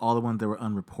 What about all the ones that were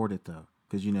unreported though?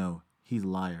 Because he's a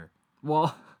liar.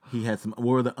 Well, He had some. What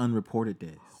were the unreported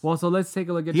days? so let's take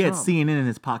a look at He Trump. had CNN in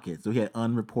his pocket, so he had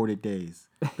unreported days.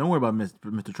 Don't worry about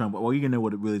Mr. Trump. Well, you can know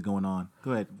what really is going on.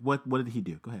 Go ahead. What did he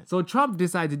do? Go ahead. So Trump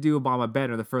decided to do Obama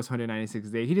better the first 196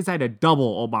 days. He decided to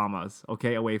double Obama's,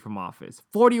 away from office.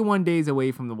 41 days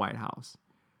away from the White House.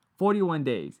 41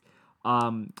 days.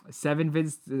 7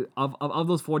 visits of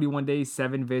those 41 days,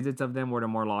 7 visits of them were to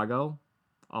Mar-a-Lago.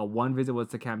 1 visit was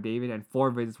to Camp David, and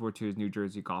 4 visits were to his New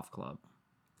Jersey golf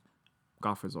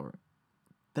resort.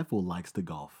 That fool likes to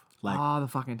golf. Like All the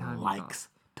fucking time. likes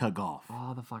to golf.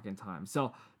 All the fucking time.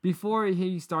 So before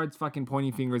he starts fucking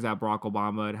pointing fingers at Barack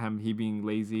Obama and him he being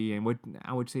lazy and what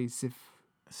I would say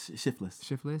shiftless.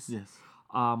 Yes.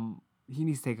 He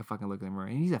needs to take a fucking look in the mirror.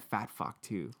 And he's a fat fuck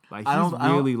too. Like I he's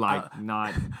don't- really and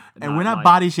not we're not like,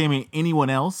 body shaming anyone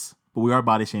else, but we are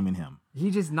body shaming him. He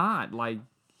just not like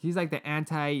he's like the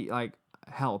anti like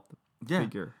health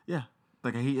figure. Yeah.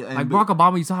 Like Like Barack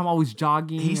Obama, you saw him always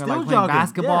jogging he's or still like playing jogging.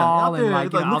 basketball yeah, and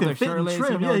like out looking there fit and shirtless.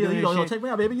 trim. And, Yeah, doing shit. check me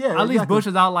out, baby. Yeah, At least exactly. Bush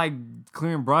was out like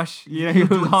clearing brush. You know, He was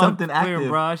was doing out something clearing active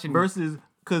brush and versus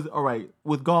because all right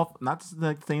with golf, not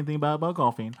the same thing about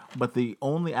golfing, but the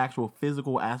only actual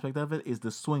physical aspect of it is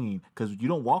the swinging because you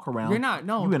don't walk around. You're not,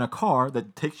 no. You're in a car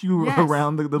that takes you Yes.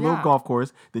 around the little Yeah. golf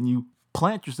course. Then you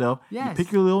plant yourself. Yes. You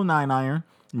pick your little 9-iron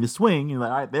and you swing. And you're like,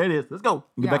 all right, there it is. Let's go.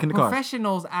 And get back in the car.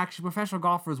 Professional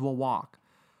golfers will walk,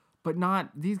 but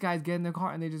not these guys get in their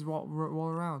car and they just roll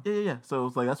around. Yeah. So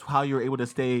it's like that's how you're able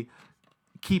to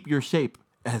keep your shape,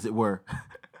 as it were.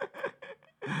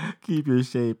 Keep your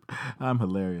shape. I'm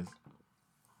hilarious.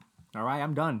 All right,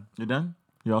 I'm done. You're done?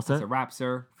 You all set? It's a wrap,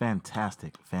 sir.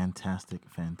 Fantastic. I'm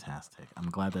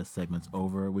glad that segment's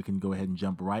over. We can go ahead and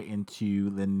jump right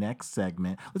into the next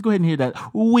segment. Let's go ahead and hear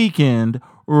that weekend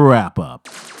wrap up.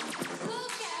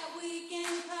 Look at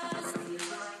weekend pass because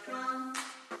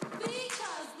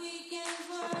weekends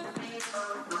were.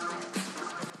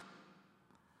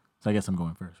 So I guess I'm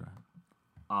going first, right?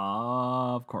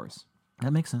 Of course.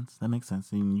 That makes sense.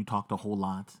 And you talked a whole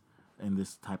lot in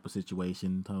this type of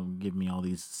situation to give me all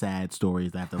these sad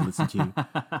stories that I have to listen to.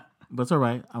 But it's all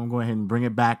right. I'm going to go ahead and bring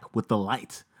it back with the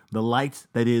light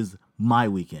that is my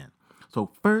weekend.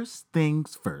 So first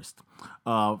things first,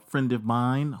 a friend of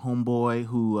mine, homeboy,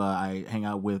 who I hang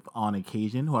out with on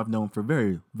occasion, who I've known for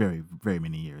very, very, very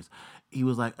many years. He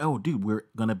was like, oh, dude, we're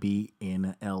going to be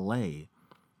in L.A.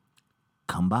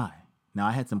 Come by. Now,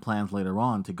 I had some plans later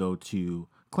on to go to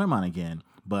Claremont again,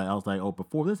 but I was like, oh,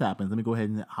 before this happens, let me go ahead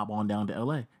and hop on down to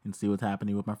LA and see what's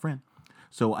happening with my friend.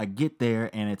 So I get there,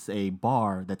 and it's a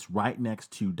bar that's right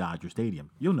next to Dodger Stadium.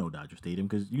 You'll know Dodger Stadium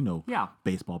because you know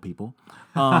baseball people.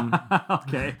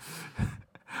 Okay.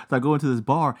 So I go into this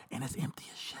bar, and it's empty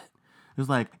as shit. It's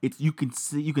like you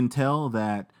can tell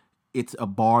that it's a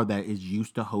bar that is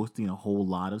used to hosting a whole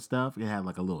lot of stuff. It had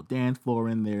like a little dance floor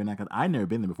in there, and I'd never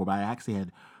been there before, but I actually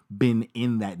had been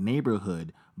in that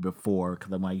neighborhood before because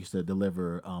when I used to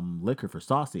deliver liquor for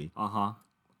Saucy.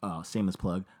 Shameless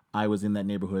plug. I was in that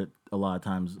neighborhood a lot of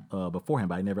times beforehand,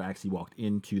 but I never actually walked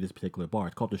into this particular bar.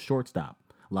 It's called the Shortstop.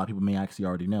 A lot of people may actually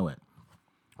already know it.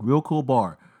 Real cool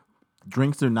bar.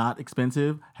 Drinks are not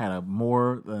expensive. Had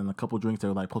more than a couple drinks that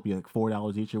were like supposed to be like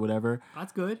 $4 each or whatever.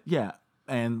 That's good. Yeah.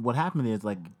 And what happened is,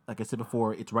 like I said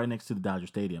before, it's right next to the Dodger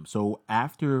Stadium. So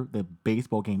after the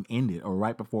baseball game ended, or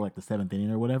right before like the 7th inning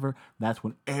or whatever, that's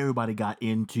when everybody got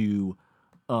into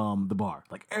the bar.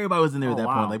 Like everybody was in there at that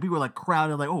point. Like people were like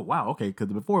crowded, like, oh wow, okay. Because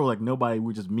before, like nobody, we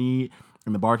were just me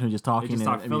and the bartender just talking, just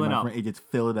and filling my up. friend, it just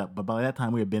filled up. But by that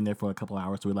time, we had been there for a couple of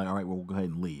hours, so we're like, all right, well, we'll go ahead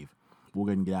and leave. We'll go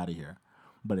ahead and get out of here.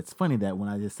 But it's funny that when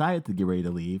I decided to get ready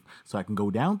to leave, so I can go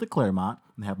down to Claremont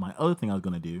and have my other thing I was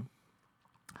gonna do,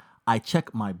 I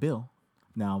check my bill.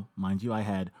 Now, mind you, I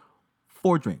had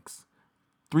 4 drinks,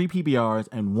 3 PBRs,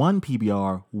 and 1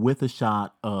 PBR with a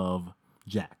shot of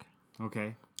Jack.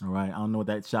 Okay. All right, I don't know what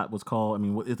that shot was called. I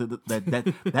mean, what is it,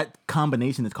 that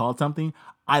combination is called something?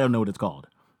 I don't know what it's called,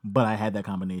 but I had that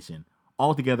combination.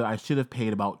 Altogether, I should have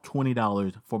paid about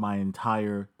 $20 for my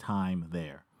entire time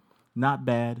there. Not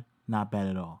bad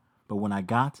at all. But when I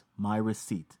got my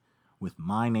receipt with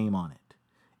my name on it,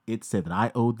 it said that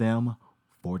I owed them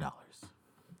 $4.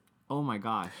 Oh my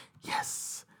gosh.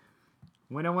 Yes.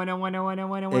 Winner.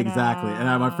 Exactly.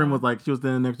 And my friend was like, she was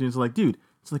standing next to me, and she's like, dude,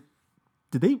 it's like,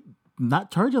 did they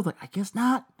not charge you? I was like, I guess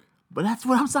not, but that's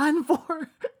what I'm signing for.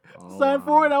 Signed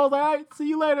for it. I was like, all right, see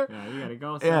you later. Yeah, you gotta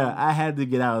go. Yeah, I had to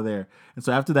get out of there. And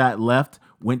so after that, left,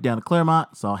 went down to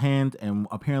Claremont, saw Hand, and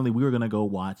apparently we were going to go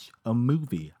watch a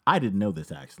movie. I didn't know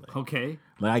this, actually. Okay.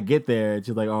 Like, I get there, and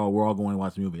she's like, oh, we're all going to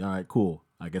watch a movie. All right, cool.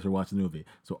 I guess we're watching the movie.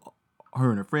 So her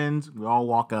and her friends, we all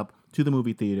walk up to the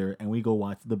movie theater, and we go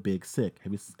watch The Big Sick.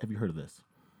 Have you heard of this?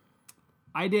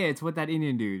 I did. It's with that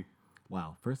Indian dude.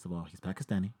 Wow. First of all, he's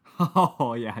Pakistani.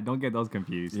 Oh yeah, don't get those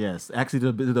confused. Yes,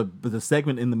 actually, the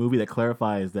segment in the movie that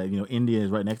clarifies that India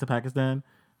is right next to Pakistan,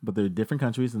 but they're different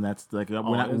countries, and that's like Oh,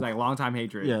 we're not. it was like long time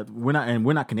hatred. Yeah, we're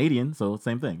not Canadian, so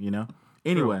same thing,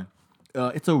 Anyway,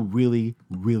 it's a really,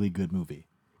 really good movie.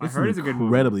 I heard it's a good movie.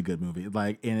 Incredibly good movie.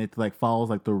 Like, and it like follows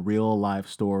like the real life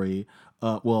story.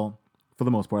 Well, for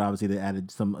the most part, obviously they added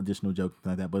some additional jokes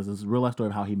like that, but it's a real life story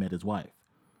of how he met his wife.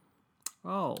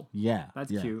 Oh. Yeah,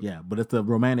 That's yeah, cute. Yeah, but it's a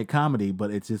romantic comedy,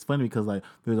 but it's just funny because like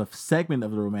there's a segment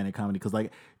of the romantic comedy because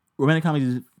like romantic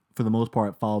comedies for the most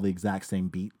part follow the exact same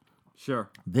beat. Sure.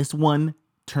 This one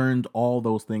turned all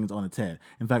those things on its head.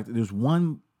 In fact, there's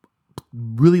one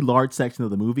really large section of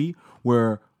the movie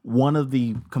where one of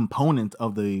the components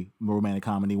of the romantic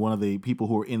comedy, one of the people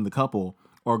who are in the couple,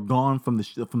 are gone from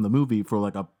the movie for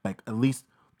like at least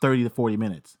 30 to 40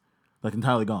 minutes, like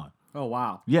entirely gone. Oh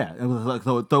wow. Yeah, it was like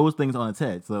so it throws things on its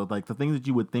head. So like the things that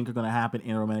you would think are going to happen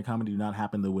in a romantic comedy do not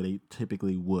happen the way they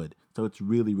typically would. So it's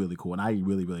really, really cool, and I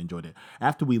really, really enjoyed it.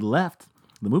 After we left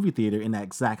the movie theater in that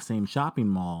exact same shopping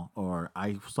mall, or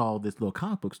I saw this little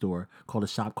comic book store called a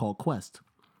shop called Quest.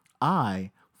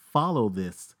 I follow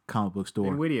this comic book store.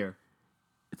 In Whittier.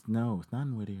 It's not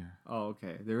in Whittier. Oh,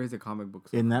 okay. There is a comic book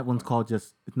store. And that one's called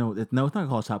it's not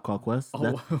called Shop Called Quest.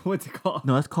 Oh, what's it called?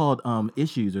 No, that's called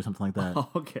Issues or something like that. Oh,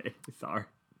 okay. Sorry.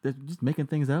 They're just making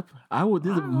things up.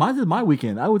 This is my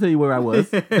weekend. I will tell you where I was.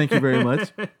 Thank you very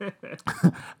much.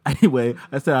 Anyway,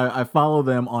 I said I follow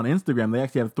them on Instagram. They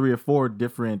actually have 3 or 4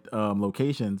 different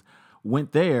locations.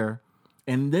 Went there,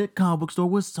 and their comic book store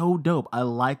was so dope. I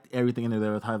liked everything in there.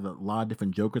 There was a lot of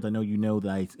different Jokers. I know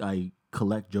that I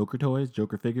collect Joker toys,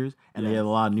 Joker figures, and they had a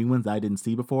lot of new ones that I didn't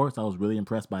see before, so I was really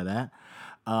impressed by that.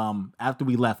 After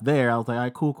we left there, I was like, all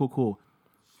right, cool.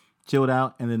 Chilled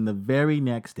out, and then the very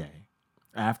next day,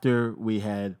 after we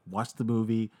had watched the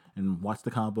movie and watched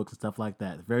the comic books and stuff like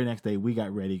that, the very next day we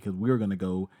got ready because we were going to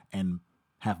go and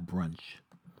have brunch.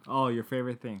 Oh, your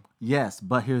favorite thing. Yes,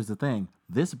 but here's the thing.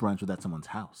 This brunch was at someone's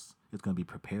house. It's going to be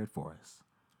prepared for us.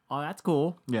 Oh, that's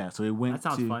cool. Yeah, so we went That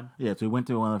sounds fun. Yeah, so we went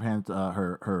to one of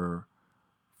her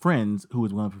friends who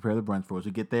was going to prepare the brunch for us.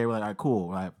 We get there, we're like, all right, cool.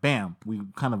 All right, bam. We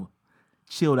kind of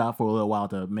chilled out for a little while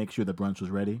to make sure the brunch was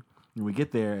ready. And we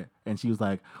get there, and she was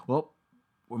like, well,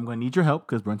 I'm going to need your help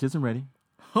because brunch isn't ready.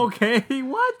 Okay,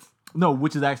 what? No,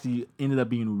 which is actually ended up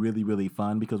being really, really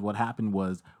fun because what happened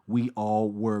was we all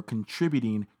were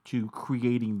contributing to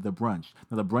creating the brunch.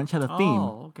 Now, the brunch had a theme.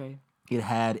 Oh, okay. It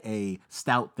had a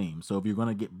stout theme. So if you're going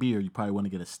to get beer, you probably want to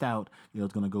get a stout.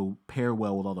 It's going to go pair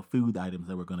well with all the food items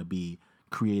that were going to be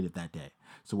created that day.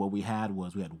 So what we had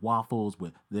waffles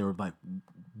they were like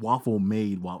waffle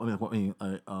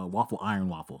iron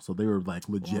waffles. So they were like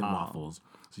legit waffles.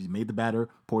 So you made the batter,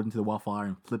 poured into the waffle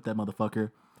iron, flipped that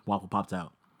motherfucker, waffle pops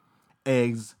out.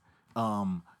 Eggs,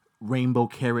 rainbow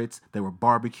carrots that were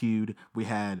barbecued. We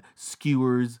had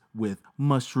skewers with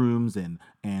mushrooms and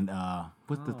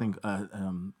what's the thing?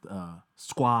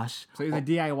 Squash. So it was a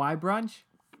DIY brunch?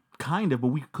 Kind of, but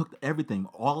we cooked everything.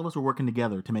 All of us were working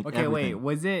together to make Okay, everything. wait.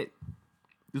 Was it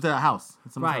It was at a house.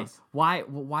 At someone's right? house.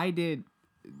 Why did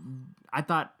I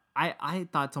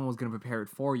thought someone was gonna prepare it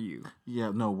for you?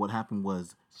 Yeah, no, what happened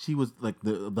was she was like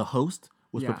the host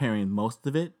was Yeah. preparing most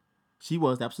of it. She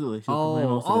was, absolutely. She was preparing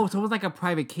most of it. So it was like a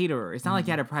private caterer. It's not like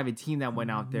you had a private team that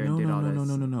went out there and did all this.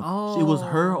 No. Oh. It was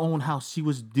her own house. She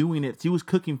was doing it. She was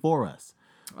cooking for us.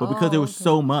 But because there was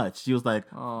so much, she was like,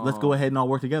 let's go ahead and all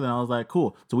work together. And I was like,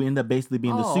 cool. So we ended up basically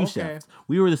being the sous chefs.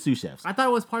 We were the sous chefs. I thought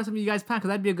it was part of something you guys planned because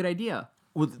that'd be a good idea.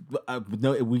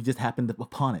 No, we just happened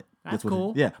upon it. That's what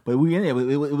cool. Yeah, but it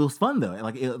was fun though.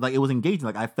 It was engaging.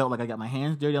 Like I felt like I got my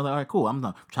hands dirty. I was like, all right, cool.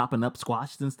 I'm chopping up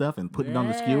squashes and stuff and putting it on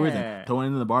the skewers and throwing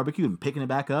it in the barbecue and picking it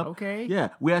back up. Okay. Yeah,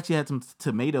 we actually had some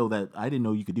tomato that I didn't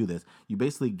know you could do this. You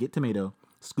basically get tomato,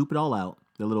 scoop it all out,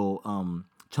 the little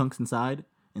chunks inside.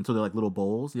 And so they're like little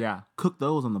bowls. Yeah. Cook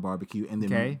those on the barbecue and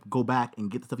then go back and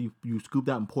get the stuff you scooped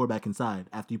out and pour back inside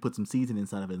after you put some seasoning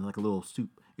inside of it, like a little soup.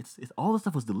 It's all the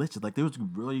stuff was delicious. Like there was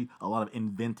really a lot of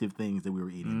inventive things that we were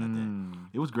eating that day.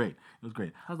 It was great. That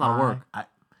was a lot of work. It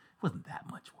wasn't that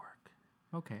much work.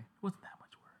 Okay. It wasn't that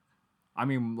much work. I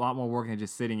mean, a lot more work than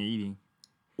just sitting and eating.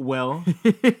 Well,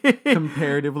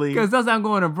 comparatively. Because that's how I'm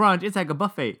going to brunch. It's like a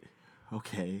buffet.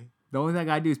 Okay. The only thing I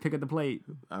gotta do is pick up the plate.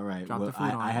 All right. Drop well, the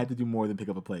food on I it. had to do more than pick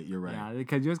up a plate. You're right. Yeah,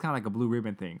 because yours kind of like a blue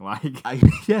ribbon thing. Like,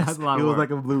 Yes, That's a lot it of was work.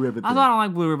 like a blue ribbon that's thing. why I don't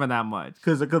like blue ribbon that much.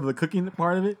 Because of the cooking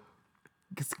part of it?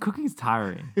 Because cooking's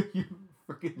tiring. You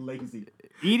freaking lazy.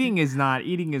 Eating is not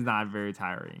very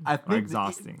tiring I or think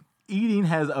exhausting. eating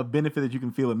has a benefit that you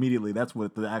can feel immediately. That's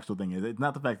what the actual thing is. It's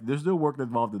not the fact there's still work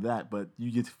involved in that, but you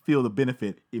just feel the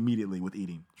benefit immediately with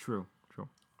eating. True.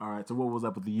 All right. So what was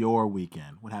up with your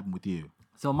weekend? What happened with you?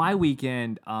 So my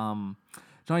weekend, John,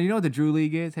 you know what the Drew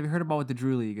League is? Have you heard about what the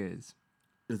Drew League is?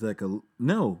 It's like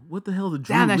no. What the hell? The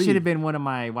Drew Damn, that League? should have been one of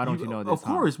my. Why don't you know this? Of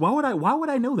course. Why would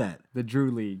I know that? The Drew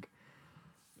League.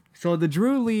 So the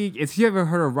Drew League is. You ever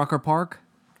heard of Rucker Park?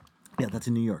 Yeah, that's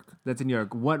in New York. That's in New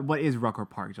York. What is Rucker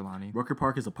Park, Jelani? Rucker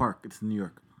Park is a park. It's in New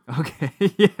York. Okay,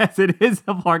 yes, it is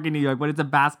a park in New York, but it's a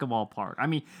basketball park. I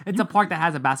mean, it's a park that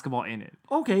has a basketball in it.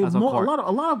 Okay, That's a court. lot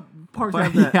of parks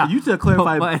have that. Yeah. You need to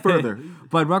clarify further.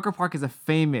 But Rucker Park is a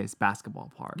famous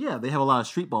basketball park. Yeah, they have a lot of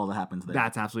street ball that happens there.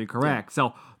 That's absolutely correct.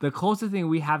 So the closest thing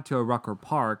we have to a Rucker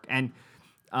Park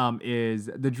is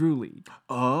the Drew League.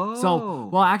 Oh. So,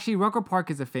 well, actually, Rucker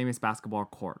Park is a famous basketball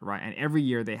court, right? And every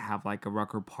year they have like a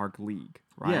Rucker Park League,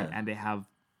 right? Yeah. And they have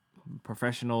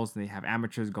professionals and they have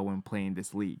amateurs go and play in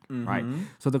this league, right?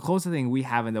 So the closest thing we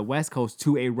have in the West Coast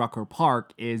to a Rucker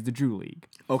Park is the Drew League.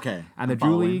 Okay. And the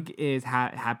Drew League is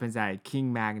happens at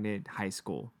King Magnet High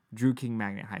School, Drew King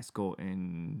Magnet High School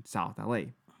in South LA.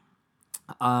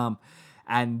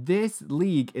 And this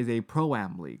league is a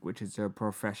pro-am league, which is a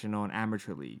professional and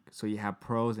amateur league. So you have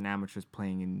pros and amateurs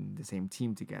playing in the same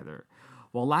team together.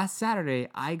 Well, last Saturday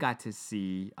I got to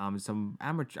see some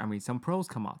pros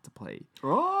come out to play.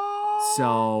 Oh.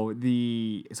 So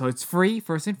it's free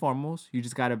first and foremost. You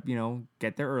just gotta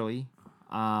get there early.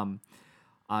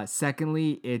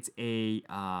 Secondly, it's in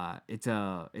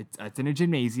a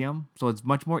gymnasium, so it's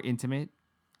much more intimate.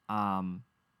 And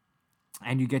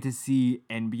you get to see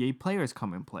NBA players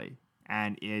come and play.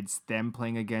 And it's them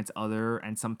playing against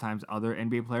sometimes other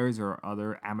NBA players or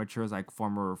other amateurs, like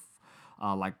former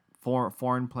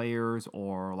foreign players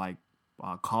or like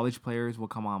college players will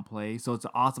come on and play. So it's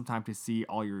an awesome time to see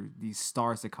all these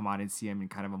stars that come out and see them in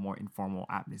kind of a more informal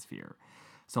atmosphere.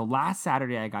 So last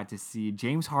Saturday I got to see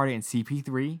James Harden and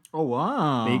CP3. Oh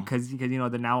wow! Because they're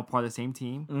now a part of the same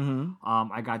team.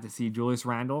 Mm-hmm. I got to see Julius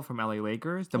Randle from LA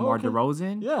Lakers, DeMar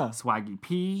DeRozan, Yeah. Swaggy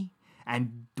P,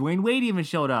 and Dwayne Wade even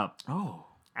showed up. Oh.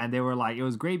 And they were like, it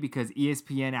was great because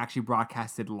ESPN actually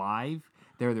broadcasted live.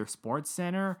 They're their sports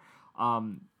center.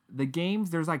 The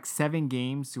games, there's like 7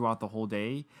 games throughout the whole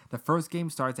day. The first game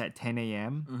starts at 10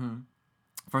 a.m. Mm-hmm.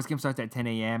 First game starts at 10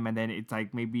 a.m. and then it's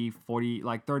like maybe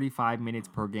 35 minutes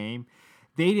per game.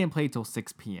 They didn't play till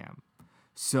 6 p.m.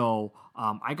 So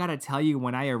I gotta tell you,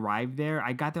 when I arrived there,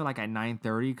 I got there like at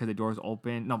 9:30 because the doors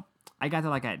open. No, I got there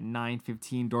like at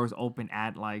 9:15. Doors open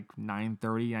at like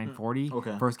 9:30, 9:40.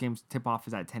 Okay. First game's tip off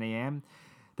is at 10 a.m.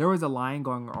 There was a line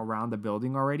going around the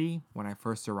building already when I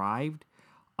first arrived.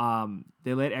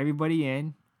 They let everybody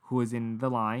in who was in the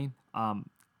line.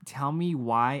 Tell me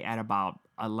why at about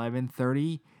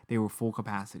 11:30 they were full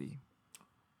capacity.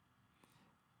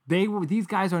 These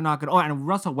guys are not good. Oh, and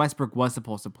Russell Westbrook was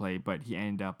supposed to play, but he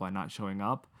ended up not showing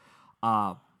up.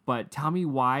 But tell me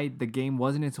why the game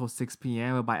wasn't until 6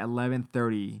 p.m. But by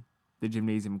 11:30 the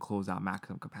gymnasium closed out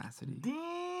maximum capacity.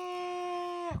 Damn.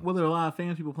 Well, there are a lot of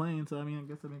famous people playing, so I mean, I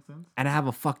guess that makes sense. And I have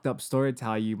a fucked up story to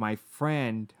tell you. My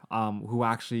friend, who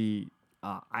actually,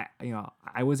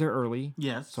 I was there early.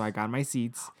 Yes. So I got my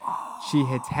seats. She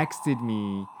had texted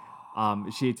me.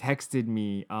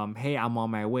 Hey, I'm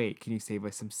on my way. Can you save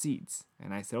us some seats?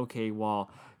 And I said, okay, well,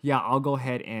 yeah, I'll go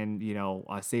ahead and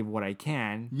save what I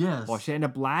can. Yes. Well, she ended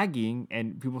up lagging,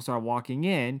 and people start walking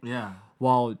in. Yeah.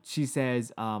 Well, she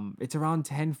says, it's around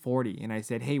 10:40, and I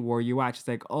said, hey, where are you at? She's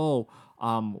like, oh,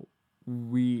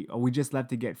 we just left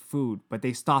to get food, but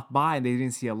they stopped by and they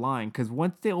didn't see a line because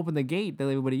once they opened the gate, they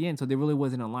let everybody in, so there really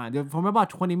wasn't a line. From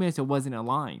about 20 minutes, it wasn't a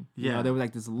line. There was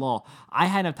like this lull. I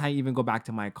had enough time to even go back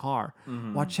to my car.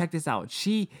 Well, check this out.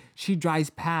 She drives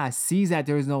past, sees that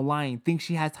there is no line, thinks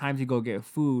she has time to go get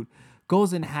food,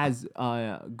 goes and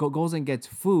gets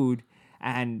food.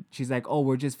 And she's like, "Oh,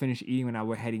 we're just finished eating, and now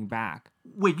we're heading back."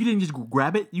 Wait, you didn't just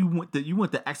grab it? You went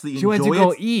to actually enjoy it? She went to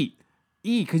go eat,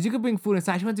 because you could bring food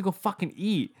inside. She went to go fucking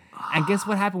eat. And guess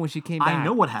what happened when she came back? I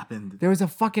know what happened. There was a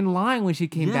fucking line when she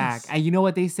came back, and you know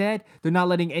what they said? They're not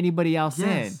letting anybody else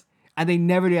in, and they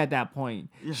never did at that point.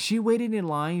 Yeah. She waited in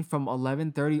line from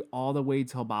 11:30 all the way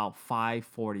till about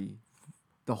 5:40.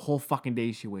 The whole fucking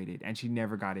day she waited, and she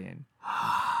never got in.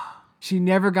 She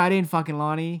never got in, fucking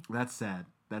Lonnie. That's sad.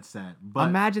 But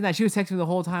imagine that. She was texting me the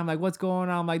whole time, like, what's going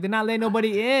on? I'm like, they're not letting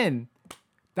nobody in.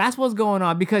 That's what's going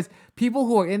on, because people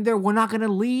who are in there were not going to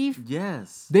leave.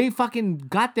 Yes. They fucking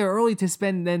got there early to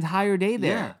spend the entire day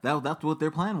there. Yeah, that's what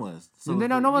their plan was. So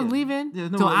no one's leaving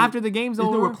until after the game's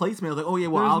over. There's no replacement. Like, oh yeah,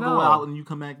 well, I'll go out and you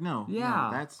come back. No. Yeah.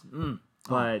 No, that's...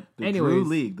 But the anyways.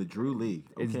 Drew League.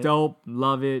 Okay. It's dope.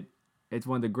 Love it. It's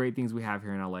one of the great things we have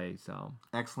here in LA. So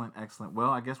Excellent, excellent. Well,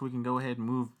 I guess we can go ahead and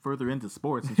move further into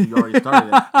sports since you already started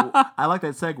it. Well, I like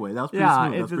that segue. That was pretty Yeah,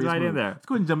 smooth. it's just right in there. Let's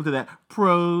go ahead and jump into that.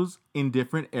 Pros in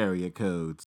different area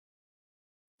codes.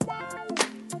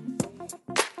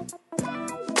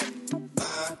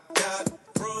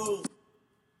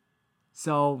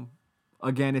 so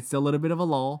again, it's still a little bit of a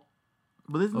lull.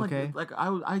 But isn't Okay. like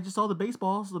I just saw the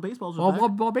baseballs. The baseballs were Well,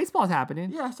 back. baseball's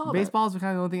happening. Yeah, I saw that. Baseball's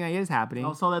kind of the only thing that is happening.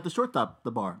 I saw that at the shortstop,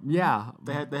 the bar. Yeah.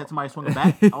 They had somebody swing a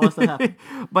bat. All that stuff happened.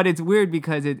 But it's weird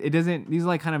because it doesn't. These are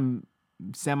like kind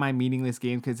of semi-meaningless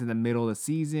games because it's in the middle of the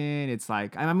season. It's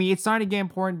like, I mean, it's starting to get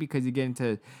important because you get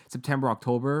into September,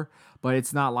 October, but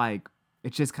it's not like,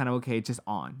 it's just kind of okay. It's just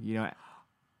on,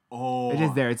 Oh, It's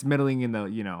just there. It's middling in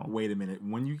the, Wait a minute.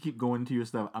 When you keep going into your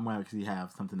stuff, I'm gonna actually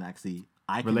have something that actually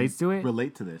I can Relates to it?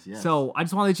 Relate to this. Yes. So I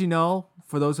just want to let you know,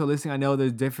 for those who are listening, I know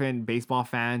there's different baseball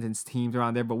fans and teams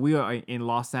around there, but we are in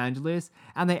Los Angeles,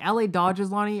 and the LA Dodgers,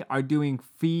 Lonnie, are doing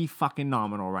fucking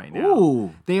nominal right now.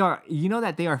 Ooh. They are,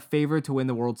 that they are favored to win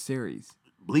the World Series.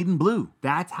 Bleeding blue.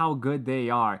 That's how good they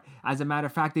are. As a matter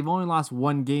of fact, they've only lost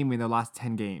one game in their last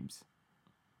 10 games.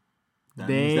 That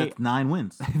means that's 9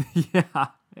 wins. Yeah.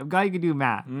 I'm glad you can do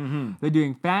math. Mm-hmm. They're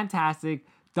doing fantastic.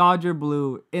 Dodger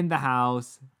Blue in the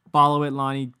house. Follow it,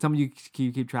 Lonnie. Some of you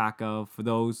keep track of. For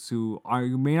those who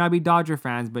may not be Dodger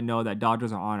fans, but know that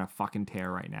Dodgers are on a fucking tear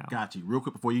right now. Got you. Real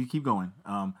quick before you keep going.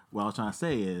 What I was trying to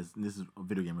say is, and this is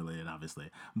video game related, obviously,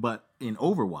 but in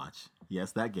Overwatch,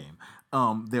 yes, that game,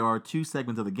 there are 2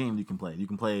 segments of the game you can play. You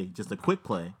can play just a quick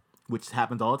play, which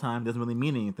happens all the time. Doesn't really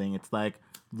mean anything. It's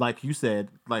like you said,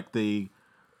 like the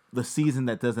season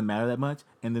that doesn't matter that much,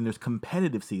 and then there's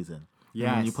competitive season.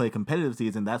 Yeah. When you play competitive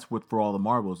season, that's what for all the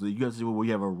marbles. You guys where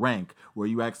you have a rank where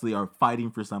you actually are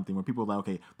fighting for something, where people are like,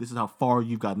 okay, this is how far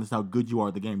you've gotten, this is how good you are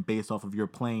at the game based off of your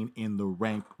playing in the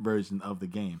rank version of the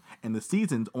game. And the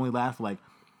seasons only last for like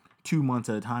 2 months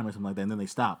at a time or something like that, and then they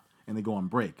stop and they go on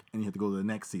break, and you have to go to the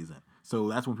next season. So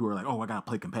that's when people are like, oh, I gotta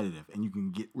play competitive, and you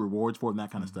can get rewards for it and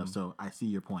that kind of stuff. So I see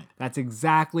your point. That's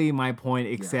exactly my point,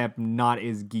 except not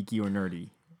as geeky or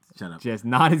nerdy. Shut up. Just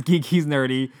not as geeky as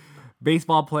nerdy.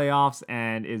 Baseball playoffs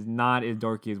and is not as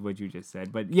dorky as what you just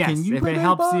said. But yes, Can you if play it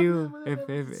helps baseball?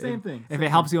 you, Same thing. If it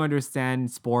helps you understand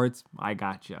sports, I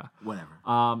gotcha.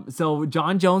 Whatever. So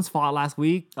John Jones fought last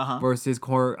week Uh-huh. versus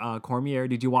Cormier.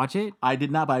 Did you watch it? I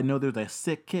did not, but I know there's a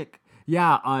sick kick.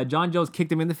 Yeah, John Jones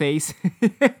kicked him in the face.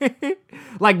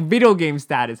 Like video game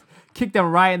status. Kicked him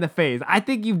right in the face. I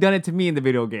think you've done it to me in the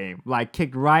video game. Like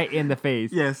kicked right in the face.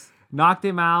 Yes. Knocked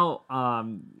him out.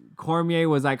 Cormier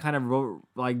was like kind of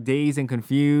like dazed and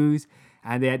confused,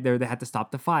 and they had to stop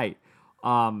the fight.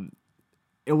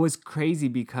 It was crazy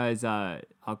because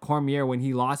Cormier, when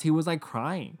he lost, he was like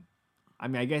crying.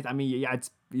 Yeah,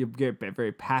 you get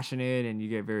very passionate and you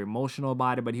get very emotional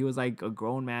about it, but he was like a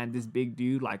grown man, this big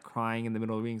dude, like crying in the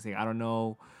middle of the ring, saying, "I don't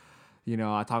know,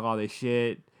 I talk all this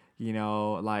shit,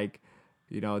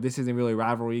 this isn't really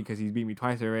rivalry because he's beat me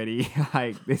twice already.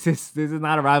 Like this is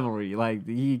not a rivalry. Like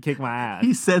he kicked my ass."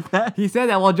 He said that? He said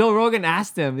that. Well, Joe Rogan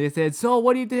asked him. They said, "So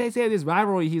what do you think they say of this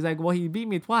rivalry?" He's like, "Well, he beat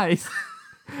me twice."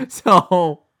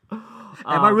 So,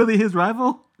 Am I really his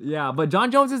rival? yeah, but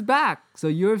John Jones is back. So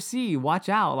UFC, watch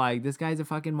out. Like this guy's a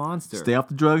fucking monster. Stay off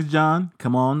the drugs, John.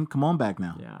 Come on back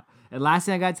now. Yeah. And last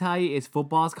thing I gotta tell you is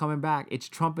football's coming back. It's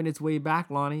trumping its way back,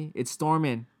 Lonnie. It's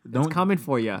storming. It's coming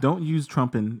for you. Don't use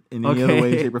Trump in any other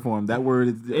way, shape, or form. That word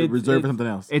is reserved for something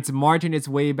else. It's marching its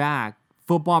way back.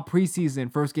 Football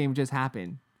preseason, first game just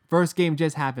happened.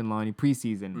 Lonnie,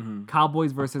 preseason. Mm-hmm.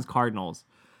 Cowboys versus Cardinals.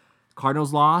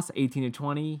 Cardinals lost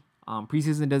 18-20.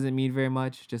 Preseason doesn't mean very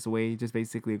much. Just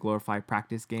basically a glorified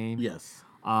practice game. Yes.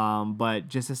 But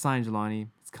just a sign, Jelani.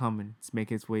 It's coming. It's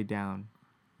making its way down.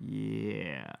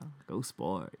 Yeah. Go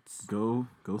sports. Go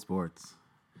sports.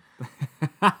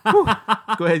 Whew.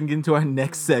 Go ahead and get into our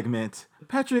next segment.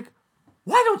 Patrick,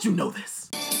 why don't you know this?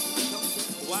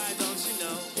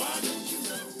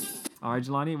 All right,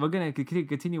 Jelani. We're going to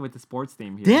continue with the sports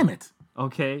theme here. Damn it.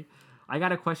 Okay. I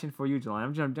got a question for you, Jelani.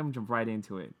 I'm gonna jump right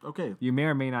into it. Okay. You may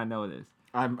or may not know this.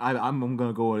 I'm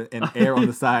gonna go and err on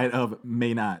the side of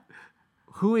may not.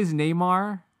 Who is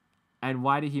Neymar, and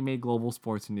why did he make global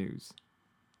sports news?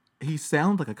 He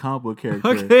sounds like a comic book character.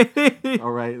 Okay.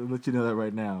 All right, I'll let you know that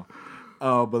right now.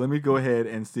 But let me go ahead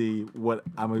and see what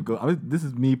I'm gonna go. This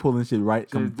is me pulling shit right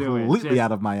Just do it. completely Just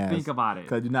out of my ass. think about it.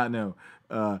 'Cause I do not know.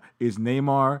 Is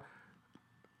Neymar?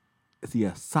 Is he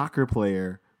a soccer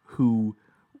player who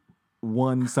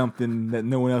won something that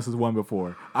no one else has won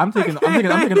before. I'm taking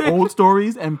old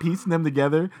stories and piecing them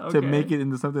together to Okay. make it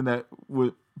into something that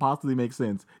would possibly make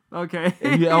sense. Okay.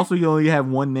 And you only have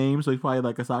one name, so he's probably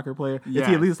like a soccer player. Is he Yes.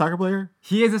 at least a soccer player?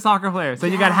 He is a soccer player, so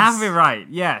you got half of it Yes. right.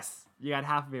 Yes, you got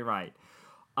half of it right.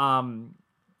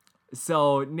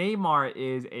 So Neymar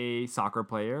is a soccer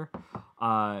player.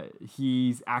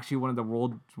 He's actually one of the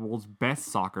world's best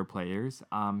soccer players.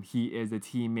 He is a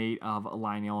teammate of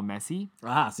Lionel Messi.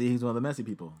 See, he's one of the messy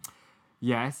people.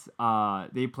 Yes,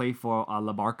 they play for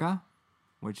La Barca,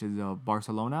 which is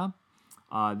Barcelona.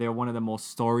 They're one of the most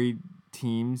storied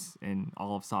teams in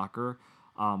all of soccer.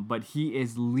 But he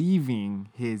is leaving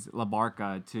his La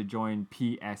Barca to join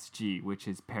PSG, which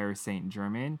is Paris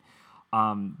Saint-Germain.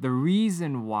 The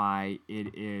reason why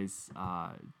it is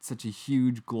such a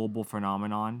huge global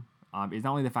phenomenon is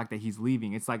not only the fact that he's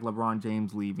leaving. It's like LeBron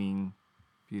James leaving,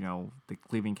 the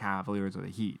Cleveland Cavaliers or the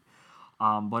Heat.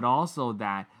 But also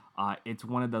that it's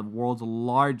one of the world's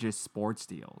largest sports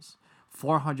deals.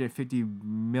 450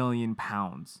 million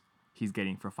pounds he's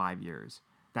getting for 5 years.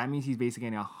 That means he's basically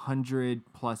getting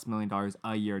 $100+ million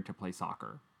a year to play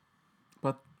soccer.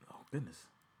 But oh goodness.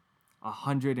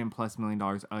 $100+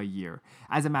 million a year.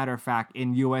 As a matter of fact,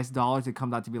 in US dollars, it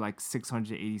comes out to be like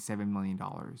 $687 million.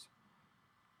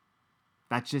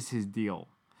 That's just his deal.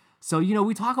 So,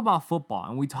 we talk about football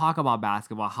and we talk about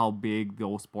basketball, how big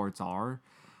those sports are.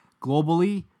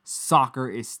 Globally, soccer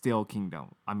is still king.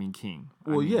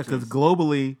 Well, yeah, because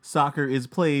globally, soccer is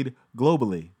played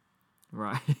globally.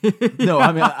 Right. No,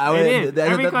 I mean, It is.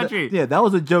 Every country. Yeah, that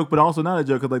was a joke, but also not a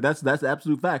joke. Cause that's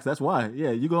absolute facts. That's why.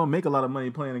 Yeah, you're gonna make a lot of money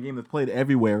playing a game that's played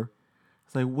everywhere.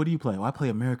 It's like, what do you play? Well, I play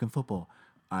American football.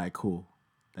 All right, cool.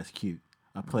 That's cute.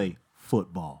 I play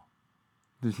football.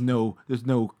 There's no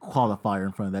qualifier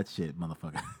in front of that shit,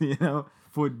 motherfucker.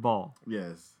 Football.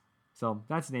 Yes. So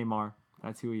that's Neymar.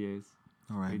 That's who he is.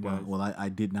 All right. He Well, does. well, I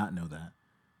did not know that.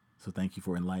 So thank you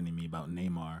for enlightening me about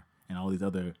Neymar and all these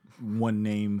other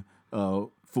one-name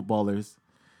footballers.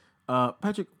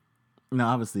 Patrick, now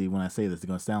obviously when I say this, it's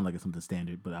going to sound like it's something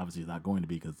standard, but obviously it's not going to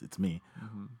be because it's me.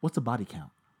 What's a body count?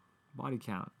 Body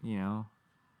count,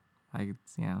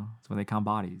 it's when they count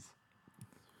bodies.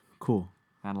 Cool.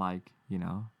 And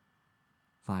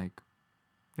it's like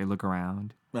they look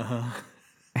around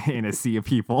in a sea of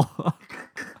people.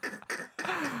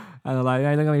 And they're like,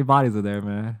 hey, look how many bodies are there,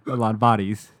 man. A lot of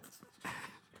bodies.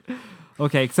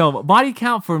 Okay, so body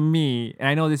count for me, and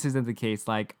I know this isn't the case,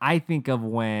 I think of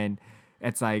when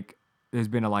it's like there's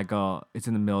been it's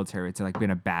in the military, it's been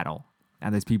a battle,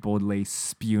 and there's people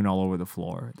spewing all over the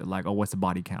floor. They're like, oh, what's the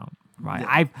body count? Right?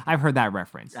 Yeah. I've heard that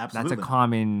reference. Absolutely. That's a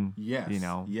common, Yes,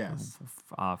 yes.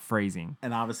 phrasing.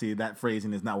 And obviously that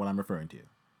phrasing is not what I'm referring to.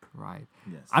 Right.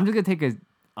 Yes. I'm just gonna take a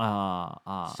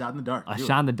Shot in the dark. a Do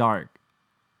shot it. in the dark.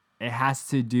 It has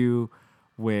to do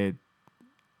with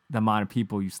the amount of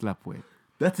people you slept with.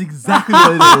 That's exactly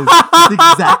what it is. That's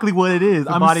exactly what it is.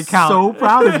 I'm body count. so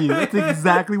proud of you. That's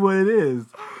exactly what it is.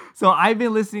 So I've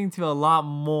been listening to a lot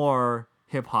more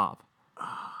hip hop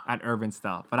and urban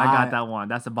stuff, but I got that one.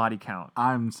 That's a body count.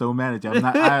 I'm so mad at you. I'm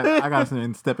not, I got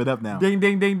to step it up now. Ding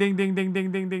ding ding ding ding ding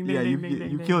ding ding ding Yeah, ding you ding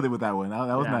ding. you killed it with that one.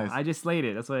 That was Yeah, nice. I just slayed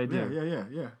it. That's what I do.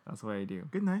 Yeah. That's what I do.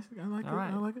 Good, nice. I like All it.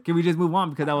 right. I like it. Can we just move on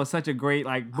because that was such a great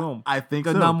boom. I think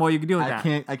There's so. not more you can do with that.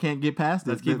 I can't get past it.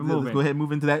 Let's keep it moving. Let's go ahead and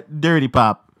move into that dirty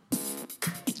pop.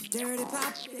 Dirty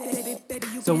pop, baby,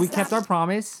 you So can't we stop. kept our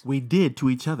promise We did to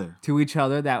each other. to each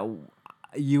other that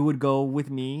you would go with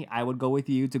me, I would go with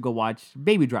you to go watch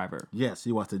Baby Driver. Yes,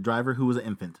 you watched the driver who was an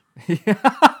infant.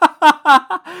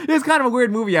 It's kind of a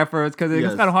weird movie at first because it was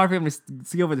Yes. kind of hard for him to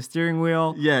see over the steering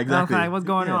wheel. Yeah, And I was exactly. like, what's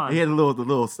going Yeah. on? He had the little.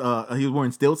 He was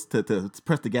wearing stilts to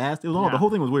press the gas. It was all Yeah. the whole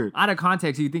thing was weird. Out of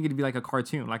context, you think it'd be like a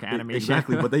cartoon, like an animation.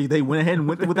 Exactly, but they went ahead and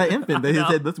went with that infant. They know.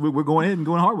 said, we're going ahead and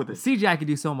going hard with it. CGI could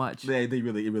do so much. They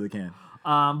really can.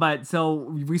 But so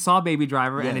we saw Baby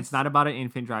Driver, and Yes. it's not about an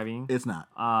infant driving. It's not.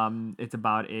 It's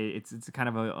about it's kind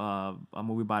of a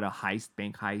movie about a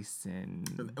bank heist, and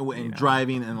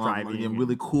Driving and driving and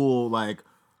really cool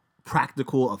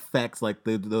practical effects, like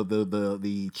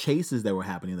the chases that were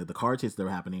happening, the car chases that were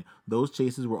happening. Those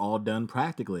chases were all done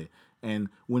practically, and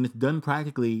when it's done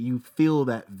practically, you feel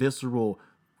that visceral,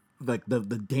 like the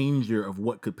danger of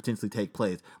what could potentially take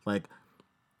place. Like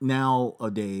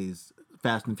nowadays,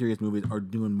 Fast and Furious movies are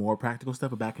doing more practical stuff,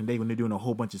 but back in the day when they're doing a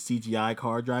whole bunch of CGI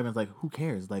car driving, it's like, who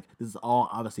cares? Like, this is all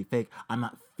obviously fake. I'm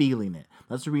not feeling it.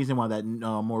 That's the reason why that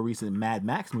more recent Mad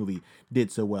Max movie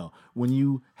did so well. When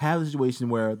you have a situation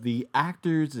where the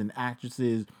actors and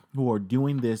actresses who are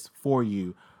doing this for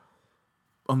you,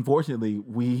 unfortunately,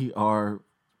 we are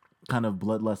kind of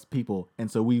bloodlust people, and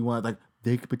so we want, like,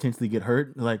 they could potentially get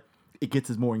hurt. Like, it gets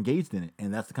us more engaged in it.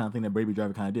 And that's the kind of thing that Baby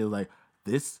Driver kind of did. Like,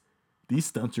 these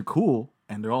stunts are cool,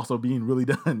 and they're also being really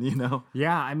done, you know?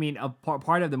 Yeah, I mean, a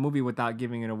part of the movie, without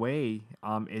giving it away,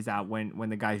 is that when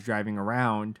the guy's driving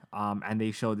around, and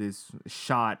they show this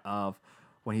shot of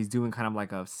when he's doing kind of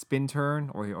like a spin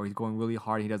turn, or he's going really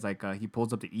hard. He does like he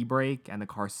pulls up the e-brake, and the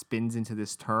car spins into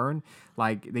this turn.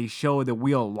 Like, they show the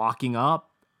wheel locking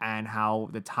up, and how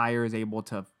the tire is able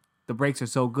to. The brakes are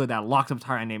so good that it locks up the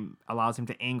tire, and it allows him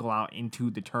to angle out into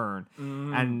the turn.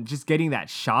 And just getting that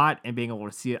shot and being able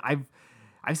to see it,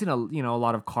 I've seen a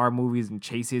lot of car movies and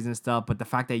chases and stuff, but the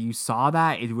fact that you saw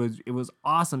that, it was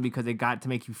awesome, because it got to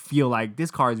make you feel like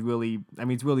this car is really, I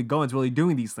mean, it's really going, it's really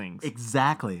doing these things.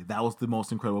 Exactly. That was the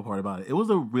most incredible part about it. It was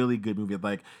a really good movie.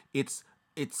 Like, it's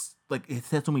like it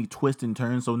had so many twists and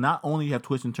turns. So not only you have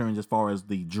twists and turns as far as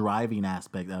the driving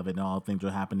aspect of it and all the things that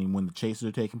are happening when the chases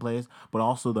are taking place, but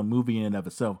also the movie in and of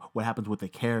itself, what happens with the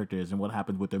characters and what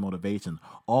happens with their motivation.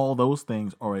 All those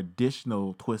things are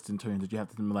additional twists and turns that you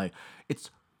have to like.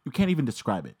 You can't even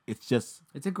describe it. It's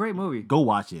a great movie. Go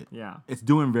watch it. Yeah. It's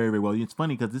doing very, very well. It's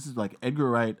funny because this is like Edgar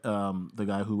Wright, the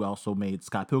guy who also made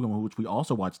Scott Pilgrim, which we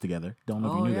also watched together. Don't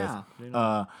know if you knew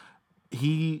this.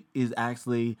 He is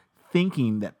actually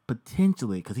thinking that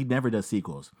potentially, because he never does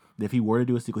sequels, that if he were to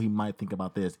do a sequel, he might think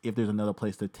about this, if there's another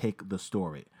place to take the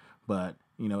story. But,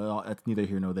 that's neither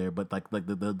here nor there. But like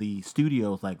the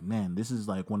studio's like, man, this is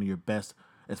like one of your best,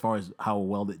 as far as how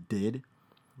well it did,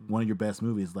 one of your best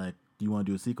movies. Like, do you want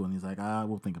to do a sequel? And he's like,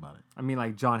 we'll think about it. I mean,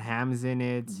 like, John Hamm's in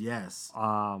it. Yes.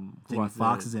 Jamie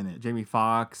Foxx is in it. Jamie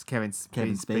Foxx, Kevin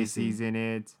Spacey's Spacey's in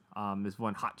it. There's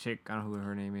one hot chick. I don't know who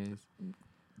her name is.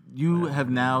 You have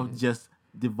now just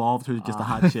devolved her to just a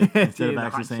hot chick instead of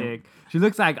actually saying. Chick. She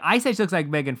looks like, I said she looks like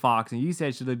Megan Fox, and you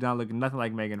said she looked not looking nothing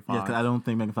like Megan Fox. Yes, because I don't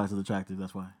think Megan Fox is attractive.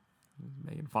 That's why.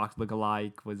 Megan Fox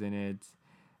look-alike was in it,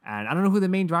 and I don't know who the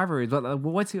main driver is. But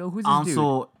who's this dude?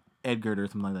 Ansel Edgert or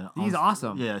something like that. He's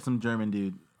awesome. Yeah, some German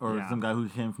dude or some guy who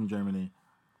came from Germany.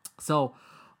 So,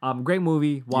 great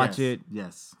movie. Watch it.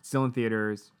 Yes. Still in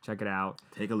theaters. Check it out.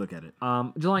 Take a look at it.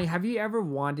 Jelani, have you ever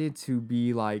wanted to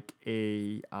be like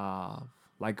a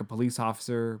police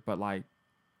officer, but like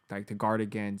to guard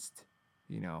against,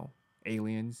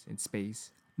 aliens in space?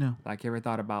 No. Like, you ever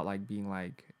thought about like being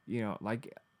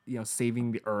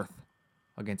saving the Earth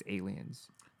against aliens?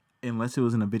 Unless it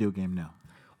was in a video game, no.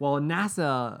 Well,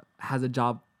 NASA has a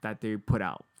job that they put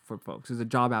out for folks. There's a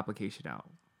job application out.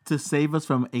 To save us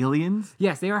from aliens?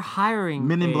 Yes, they are hiring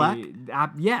Men in Black?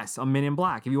 Yes, a Men in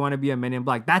Black. If you want to be a Men in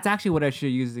Black. That's actually what I should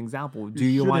use as an example.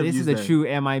 This is a true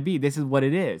MIB. This is what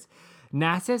it is.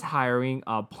 NASA's hiring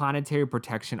a planetary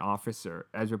protection officer,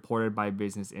 as reported by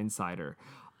Business Insider.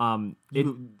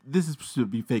 This should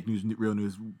be fake news, real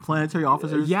news. Planetary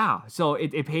officers? Yeah. So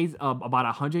it pays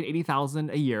about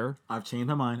 $180,000 a year. I've changed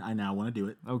my mind. I now want to do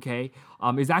it. Okay.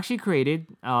 It's actually created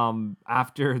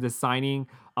after the signing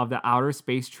of the Outer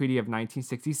Space Treaty of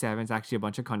 1967. It's actually a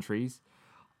bunch of countries.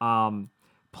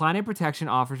 Planet protection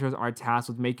officers are tasked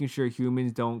with making sure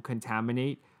humans don't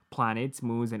contaminate planets,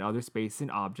 moons, and other space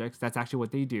and objects. That's actually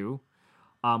what they do.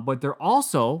 But they're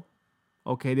also,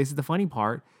 this is the funny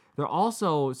part, they're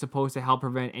also supposed to help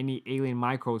prevent any alien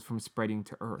microbes from spreading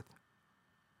to Earth.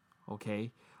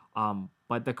 Okay?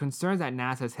 But the concerns at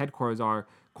NASA's headquarters are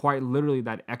quite literally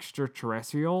that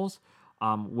extraterrestrials,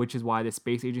 which is why the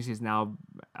space agency now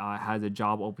has a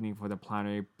job opening for the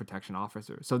planetary protection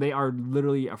officer. So they are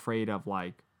literally afraid of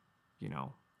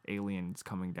aliens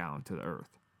coming down to the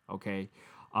Earth. Okay?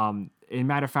 In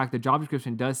matter of fact, the job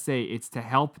description does say it's to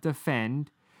help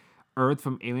defend Earth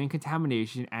from alien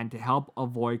contamination and to help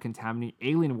avoid contaminating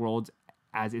alien worlds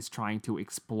as it's trying to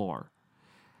explore.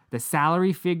 The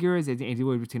salary figures is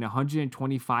anywhere between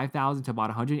 $125,000 to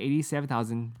about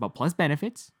 $187,000, but plus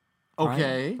benefits.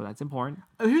 Okay. Right? So that's important.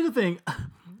 Here's the thing.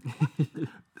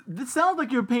 This sounds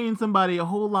like you're paying somebody a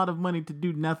whole lot of money to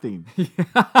do nothing.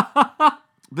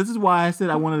 This is why I said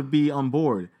I wanted to be on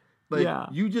board.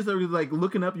 You just are like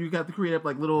looking up. You got to create up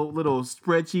like little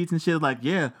spreadsheets and shit. Like,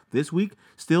 this week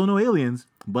still no aliens,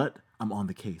 but I'm on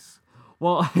the case.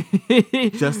 Well,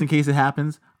 just in case it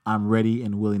happens, I'm ready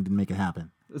and willing to make it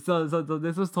happen. So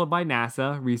this was told by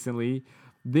NASA recently.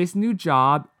 This new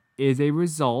job is a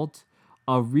result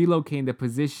of relocating the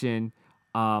position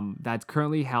that's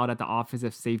currently held at the Office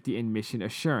of Safety and Mission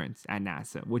Assurance at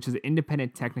NASA, which is an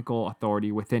independent technical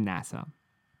authority within NASA.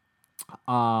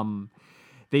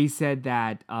 They said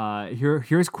that,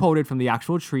 here's quoted from the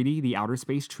actual treaty, the Outer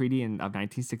Space Treaty of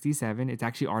 1967. It's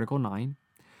actually Article 9.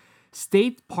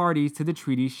 State parties to the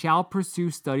treaty shall pursue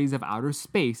studies of outer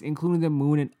space, including the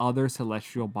moon and other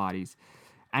celestial bodies,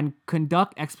 and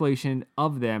conduct exploration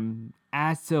of them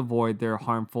as to avoid their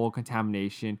harmful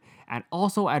contamination and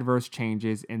also adverse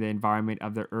changes in the environment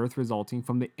of the Earth resulting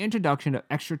from the introduction of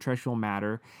extraterrestrial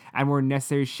matter, and where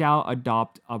necessary shall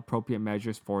adopt appropriate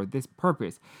measures for this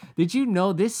purpose. Did you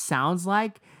know this sounds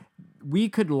like we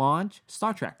could launch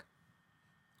Star Trek?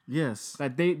 Yes.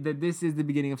 That this is the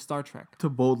beginning of Star Trek. To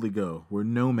boldly go where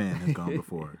no man has gone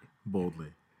before. Boldly.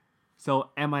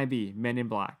 So MIB, Men in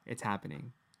Black, it's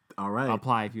happening. All right.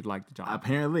 Apply if you'd like the job.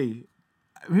 Apparently,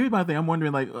 here's my thing. I'm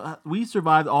wondering, like, we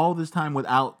survived all this time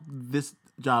without this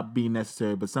job being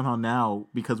necessary, but somehow now,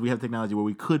 because we have technology where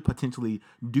we could potentially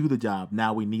do the job,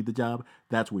 now we need the job.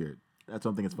 That's weird. That's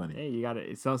something that's funny. Hey, you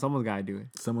gotta. Someone's gotta do it.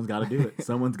 Someone's got to do it.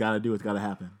 Someone's got to do it. It's got to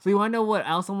happen. So you wanna know what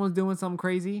else someone's doing? Something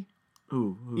crazy?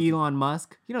 Who? Elon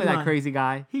Musk. You know that Elon- crazy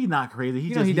guy. He's not crazy.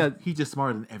 He's just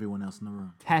smarter than everyone else in the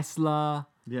room. Tesla.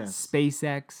 Yes.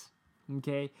 SpaceX.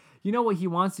 Okay. You know what he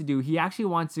wants to do? He actually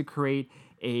wants to create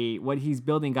what he's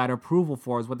building, got approval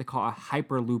for, is what they call a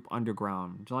Hyperloop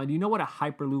Underground. John, do you know what a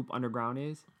Hyperloop Underground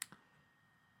is?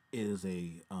 It is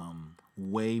a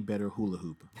way better hula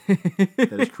hoop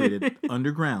that is created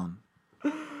underground.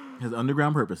 Has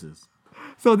underground purposes.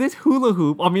 So this hula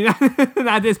hoop, I mean,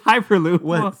 not this Hyperloop.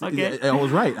 What? Okay. I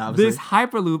was right, obviously. This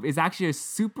Hyperloop is actually a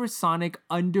supersonic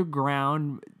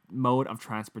underground mode of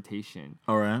transportation.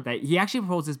 All right. That he actually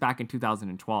proposed this back in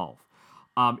 2012.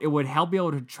 It would help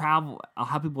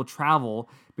people travel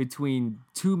between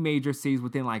two major cities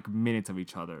within like minutes of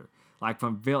each other. Like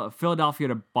from Philadelphia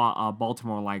to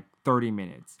Baltimore, in like 30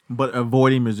 minutes. But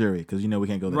avoiding Missouri, because you know we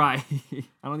can't go there. Right.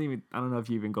 I don't know if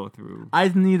you even go through. I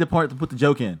just need the part to put the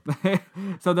joke in.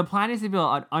 So the plan is to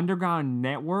build an underground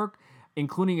network,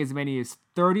 including as many as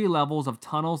 30 levels of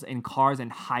tunnels and cars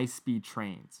and high-speed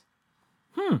trains.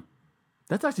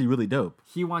 That's actually really dope.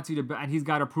 He wants you to, and he's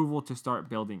got approval to start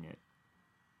building it.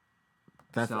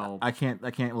 That's So- I can't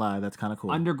lie. That's kind of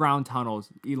cool. Underground tunnels,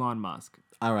 Elon Musk.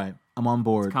 All right, I'm on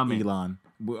board, coming. Elon.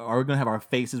 Are we gonna have our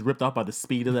faces ripped off by the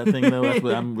speed of that thing though? That's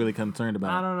what I'm really concerned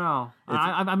about. I don't know.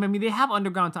 I mean, they have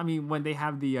underground. I mean, when they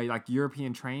have the like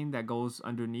European train that goes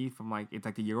underneath from like it's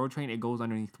like the Euro train, it goes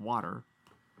underneath water.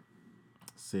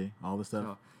 See all this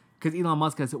stuff. Because Elon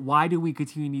Musk says, why do we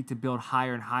continue to need to build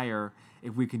higher and higher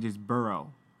if we can just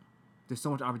burrow? There's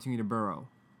so much opportunity to burrow.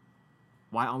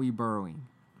 Why aren't we burrowing?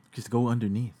 Just go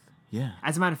underneath. Yeah.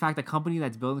 As a matter of fact, the company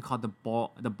that's building called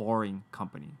the Boring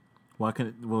Company. Why can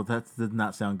it? Well, that does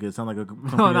not sound good. It sounds like a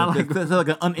company. not like- that's like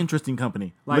an uninteresting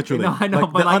company. Like, literally. no, I know,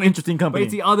 like but the like uninteresting But company.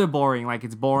 it's the other boring. Like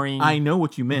it's boring. I know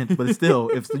what you meant, but still,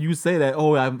 if you say that,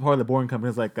 oh, I'm part of the boring company,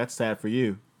 it's like that's sad for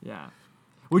you. Yeah.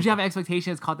 Would you have an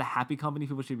expectation? It's called the Happy Company.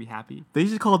 People should be happy. They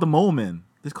should call it the Mole Men.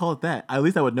 Just call it that. At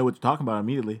least I would know what you're talking about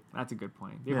immediately. That's a good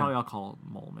point. They Yeah. probably all call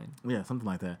it Moleman. Yeah, something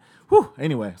like that. Whew.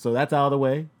 Anyway, so that's out of the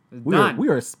way. Done. We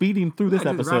are speeding through this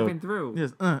Just episode. wrapping through.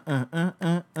 Just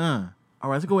All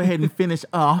right, let's go ahead and finish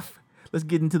off. Let's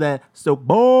get into that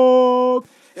soapbox.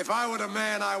 If I were the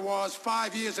man I was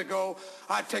 5 years ago,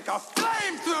 I'd take a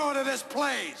flamethrower to this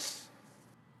place.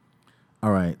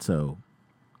 All right, so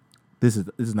this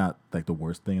is not like the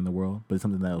worst thing in the world, but it's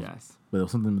something that was, Yes. but it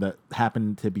was something that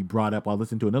happened to be brought up while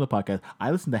listening to another podcast.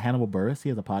 I listened to Hannibal Buress. He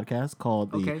has a podcast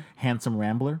called The Okay. Handsome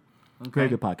Rambler. Very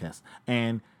good podcast.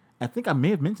 And I think I may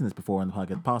have mentioned this before on the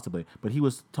podcast, possibly, but he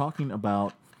was talking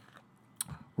about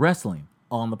wrestling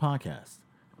on the podcast.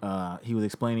 He was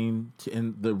explaining,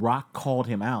 and The Rock called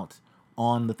him out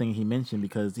on the thing he mentioned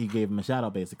because he gave him a shout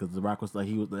out basically. Because The Rock was like,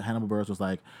 Hannibal Buress was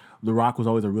like, The Rock was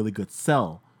always a really good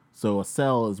sell. So a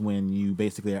sell is when you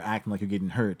basically are acting like you're getting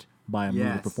hurt by a move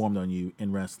Yes. that's performed on you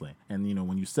in wrestling. And you know,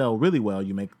 when you sell really well,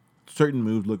 you make certain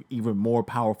moves look even more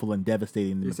powerful and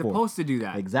devastating than You're before. supposed to do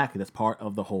that. Exactly. That's part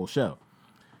of the whole show.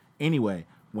 Anyway,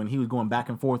 when he was going back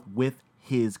and forth with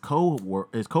his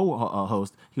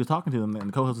co-host, he was talking to him, and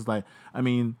the co-host was like, I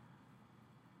mean,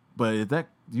 but is that,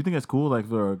 do you think that's cool? Like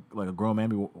for a grown man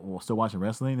be still watching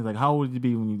wrestling? He's like, how old would you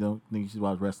be when you don't think you should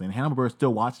watch wrestling? And Hannibal Buress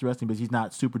still watches wrestling, but he's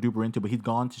not super duper into it. But he's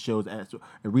gone to shows as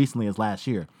recently as last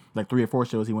year, like 3 or 4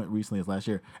 shows he went recently as last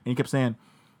year, and he kept saying,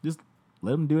 just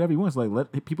let him do whatever he wants. Like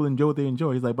let people enjoy what they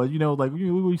enjoy. He's like, but you know, like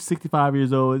we're 65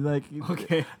 years old. And like,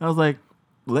 Okay. And I was like,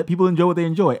 let people enjoy what they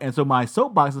enjoy. And so my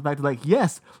soapbox is the fact that, like,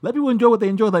 yes, let people enjoy what they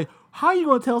enjoy. Like, how are you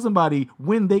going to tell somebody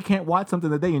when they can't watch something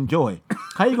that they enjoy?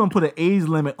 How are you going to put an age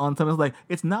limit on something? It's like,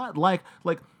 it's not like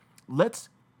let's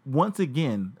once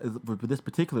again, for this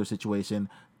particular situation,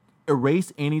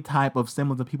 erase any type of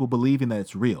semblance of people believing that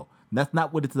it's real. That's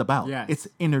not what it's about. Yes. It's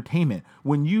entertainment.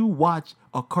 When you watch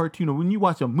a cartoon or when you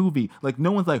watch a movie, like,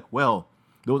 no one's like, well,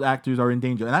 those actors are in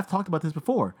danger. And I've talked about this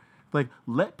before. Like,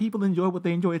 let people enjoy what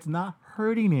they enjoy. It's not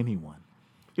hurting anyone.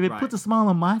 If it Right. puts a smile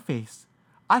on my face,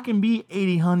 I can be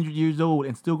 80, 100 years old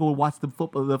and still go watch the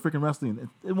football, the freaking wrestling.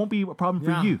 It won't be a problem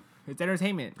for you. It's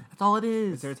entertainment. That's all it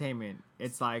is. It's entertainment.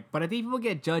 It's like, but I think people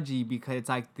get judgy because it's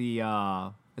like the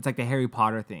Harry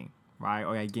Potter thing, right?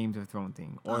 Or like Games of Thrones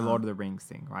thing, or Lord of the Rings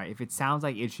thing, right? If it sounds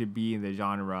like it should be in the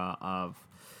genre of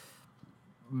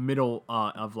middle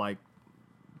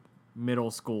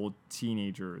school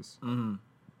teenagers,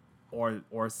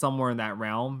 or somewhere in that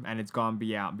realm, and it's gone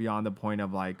beyond the point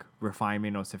of like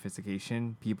refinement or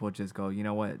sophistication, people just go, you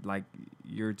know what, like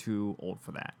you're too old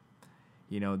for that.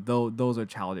 Those are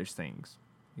childish things.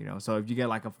 So if you get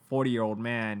like a 40-year-old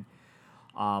man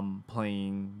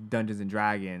playing Dungeons and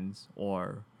Dragons,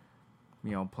 or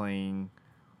playing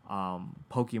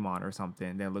Pokemon or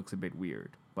something, that looks a bit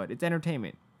weird. But it's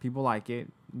entertainment. People like it.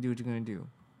 Do what you're gonna do.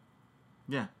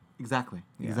 Yeah, exactly.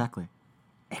 Yeah.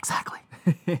 Exactly.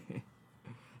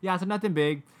 Yeah, so nothing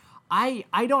big. I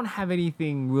don't have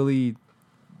anything really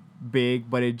big,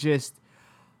 but it just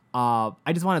I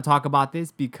just want to talk about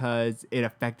this because it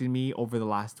affected me over the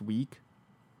last week.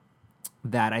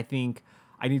 That I think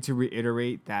I need to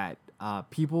reiterate that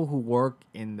people who work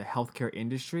in the healthcare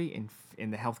industry,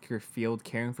 in the healthcare field,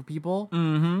 caring for people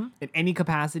in any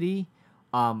capacity,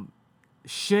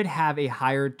 should have a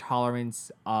higher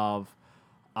tolerance of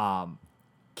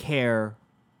care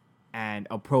and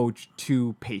approach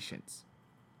to patients.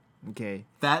 Okay,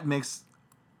 That makes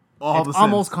all it's the sense.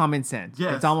 almost common sense.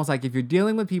 Yes. It's almost like if you're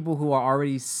dealing with people who are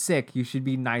already sick, you should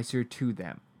be nicer to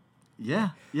them.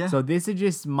 Yeah. So this is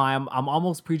just I'm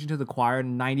almost preaching to the choir,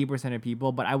 90% of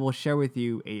people, but I will share with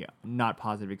you a not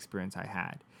positive experience I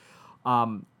had.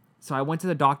 So I went to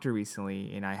the doctor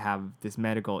recently, and I have this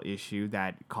medical issue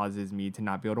that causes me to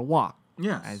not be able to walk.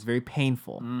 Yes. And it's very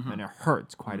painful, and it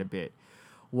hurts quite a bit.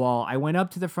 Well, I went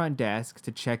up to the front desk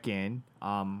to check in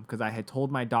because I had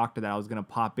told my doctor that I was going to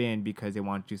pop in because they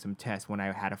wanted to do some tests when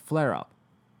I had a flare-up.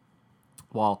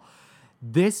 Well,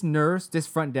 this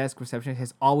front desk receptionist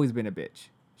has always been a bitch.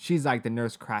 She's like the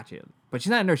nurse Cratchit. But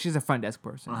she's not a nurse, she's a front desk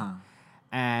person.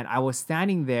 And I was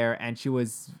standing there, and she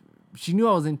knew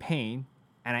I was in pain,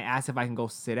 and I asked if I can go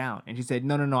sit down. And she said,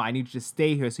 no, I need you to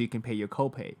stay here so you can pay your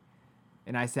copay.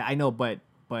 And I said, I know, but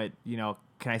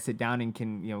can I sit down and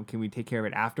can we take care of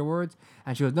it afterwards?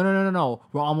 And she goes, no,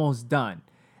 we're almost done.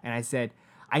 And I said,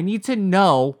 I need to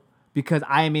know because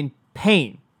I am in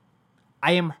pain.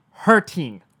 I am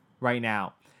hurting right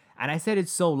now. And I said it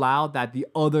so loud that the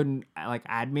other like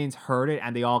admins heard it,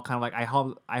 and they all kind of like,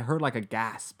 I heard like a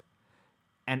gasp.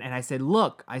 And I said,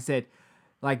 look,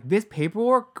 like this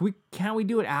paperwork, can't we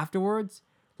do it afterwards?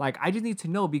 Like, I just need to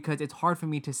know because it's hard for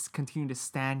me to continue to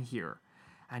stand here.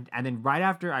 And then right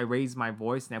after I raised my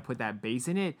voice and I put that bass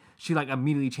in it, she like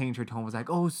immediately changed her tone. Was like,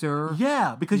 "Oh, sir."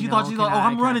 Yeah, because you thought she's like, "Oh,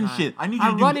 I'm running shit. I need you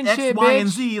I'm to do running X, shit, Y, bitch. and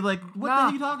Z." Like, what the hell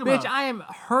are you talking bitch, about? I am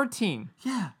hurting.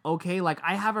 Yeah. Okay, like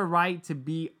I have a right to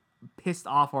be pissed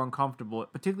off or uncomfortable,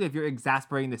 particularly if you're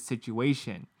exasperating the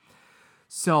situation.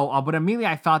 So, but immediately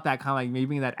I felt that kind of like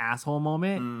maybe that asshole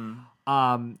moment.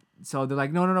 So they're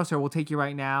like, no, sir, we'll take you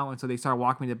right now. And so they started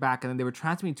walking me to the back, and then they were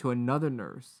transferring me to another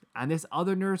nurse. And this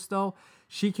other nurse, though,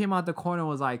 she came out the corner and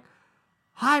was like,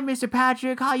 "Hi, Mr.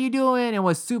 Patrick, how you doing?" And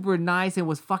was super nice and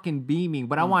was fucking beaming.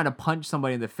 But I wanted to punch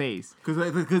somebody in the face.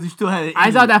 Because you still had it.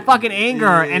 I saw that fucking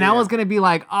anger, and I was gonna be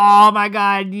like, "Oh my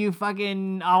god, you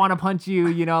fucking! I want to punch you,"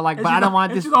 like. But I don't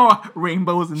want this. She's all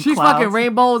rainbows and She's clouds. fucking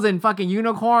rainbows and fucking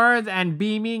unicorns and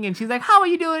beaming, and she's like, "How are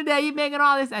you doing today? You making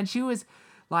all this?" And she was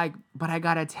like, "But I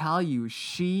gotta tell you,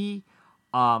 she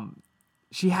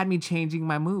had me changing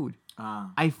my mood."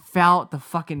 I felt the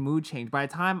fucking mood change. By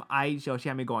the time she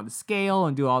had me go on the scale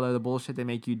and do all the other bullshit they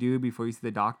make you do before you see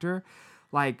the doctor.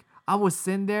 Like, I was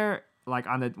sitting there, like,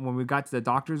 when we got to the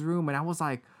doctor's room, and I was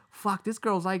like, fuck, this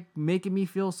girl's, like, making me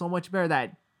feel so much better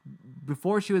that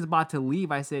before she was about to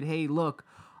leave, I said, hey, look,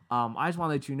 I just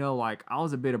want to let you know, like, I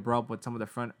was a bit abrupt with some of the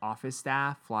front office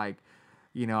staff. Like,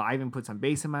 I even put some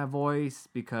bass in my voice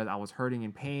because I was hurting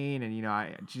in pain, and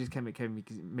she just kept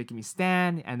making me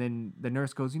stand. And then the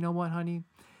nurse goes, "You know what, honey?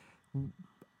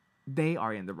 They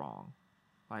are in the wrong.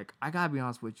 Like, I gotta be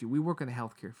honest with you. We work in the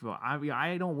healthcare field.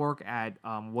 I don't work at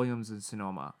Williams and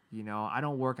Sonoma. I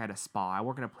don't work at a spa. I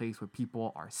work in a place where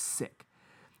people are sick,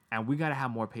 and we gotta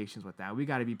have more patience with that. We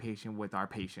gotta be patient with our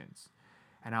patients."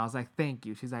 And I was like, "Thank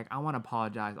you." She's like, "I want to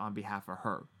apologize on behalf of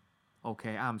her."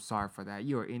 "Okay, I'm sorry for that.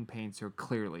 You are in pain, sir,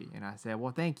 clearly." And I said,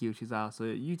 "Well, thank you." She's like, "So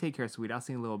you take care, sweet. I'll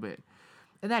see you in a little bit."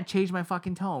 And that changed my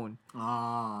fucking tone.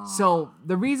 So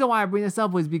the reason why I bring this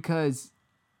up was because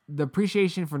the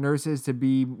appreciation for nurses to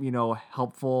be,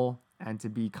 helpful and to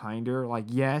be kinder, like,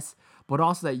 yes, but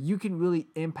also that you can really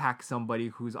impact somebody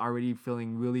who's already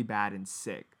feeling really bad and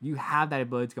sick. You have that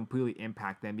ability to completely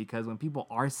impact them, because when people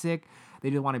are sick, they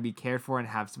just want to be cared for and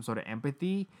have some sort of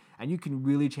empathy, and you can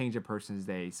really change a person's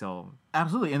day. So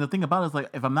Absolutely. And the thing about it is, like,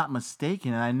 if I'm not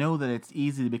mistaken, and I know that it's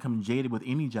easy to become jaded with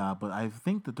any job, but I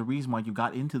think that the reason why you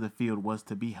got into the field was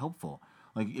to be helpful.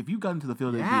 Like, if you got into the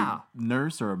field as a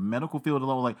nurse or a medical field,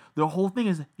 like, the whole thing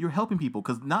is you're helping people,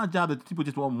 because not a job that people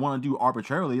just want to do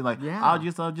arbitrarily. Like, I'll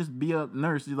just be a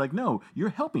nurse. You're like, no, you're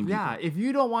helping people. yeah, if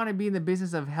you don't want to be in the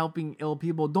business of helping ill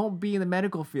people, don't be in the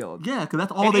medical field. Yeah, because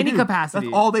that's all in they any do. capacity.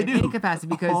 That's all they do. In any capacity,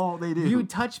 because all they do. you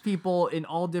touch people in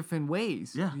all different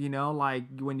ways. Yeah. You know, like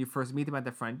when you first meet them at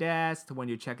the front desk, to when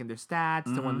you're checking their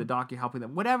stats, to when the doctor helping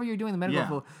them. Whatever you're doing in the medical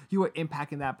field, you are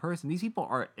impacting that person. These people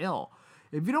are ill.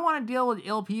 If you don't want to deal with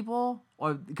ill people,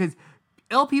 or because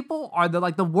ill people are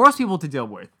the worst people to deal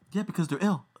with. Yeah, because they're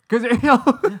ill. Because they're ill.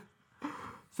 Yeah.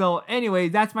 So,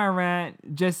 anyways, that's my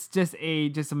rant. Just a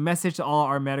message to all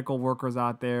our medical workers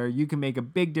out there. You can make a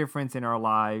big difference in our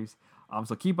lives.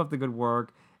 So keep up the good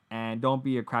work, and don't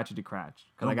be a cratchety cratch,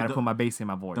 because I gotta put my bass in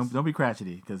my voice. Don't be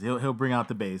cratchety, because he'll bring out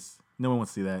the bass. No one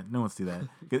wants to see that. No one wants to see that,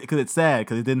 because it's sad,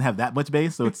 because it didn't have that much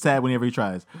bass, so it's sad whenever he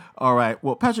tries. All right.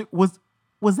 Well, Patrick,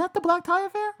 was that the black tie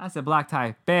affair? That's a black tie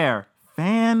affair.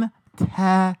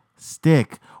 Fantastic.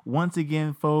 Once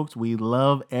again, folks, we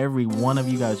love every one of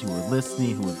you guys who are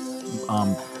listening, who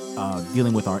are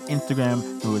dealing with our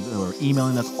Instagram, who are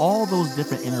emailing us. All those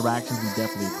different interactions we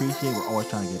definitely appreciate. We're always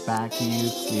trying to get back to you.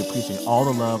 We appreciate all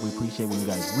the love. We appreciate when you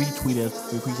guys retweet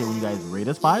us. We appreciate when you guys rate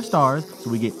us 5 stars,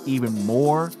 so we get even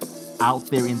more out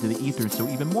there into the ether, so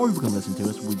even more people can listen to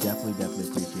us. We definitely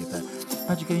appreciate that.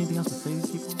 Patrick, anything else to say to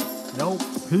these people? Nope.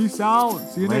 Peace out.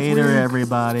 See you next week. Later,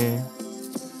 everybody.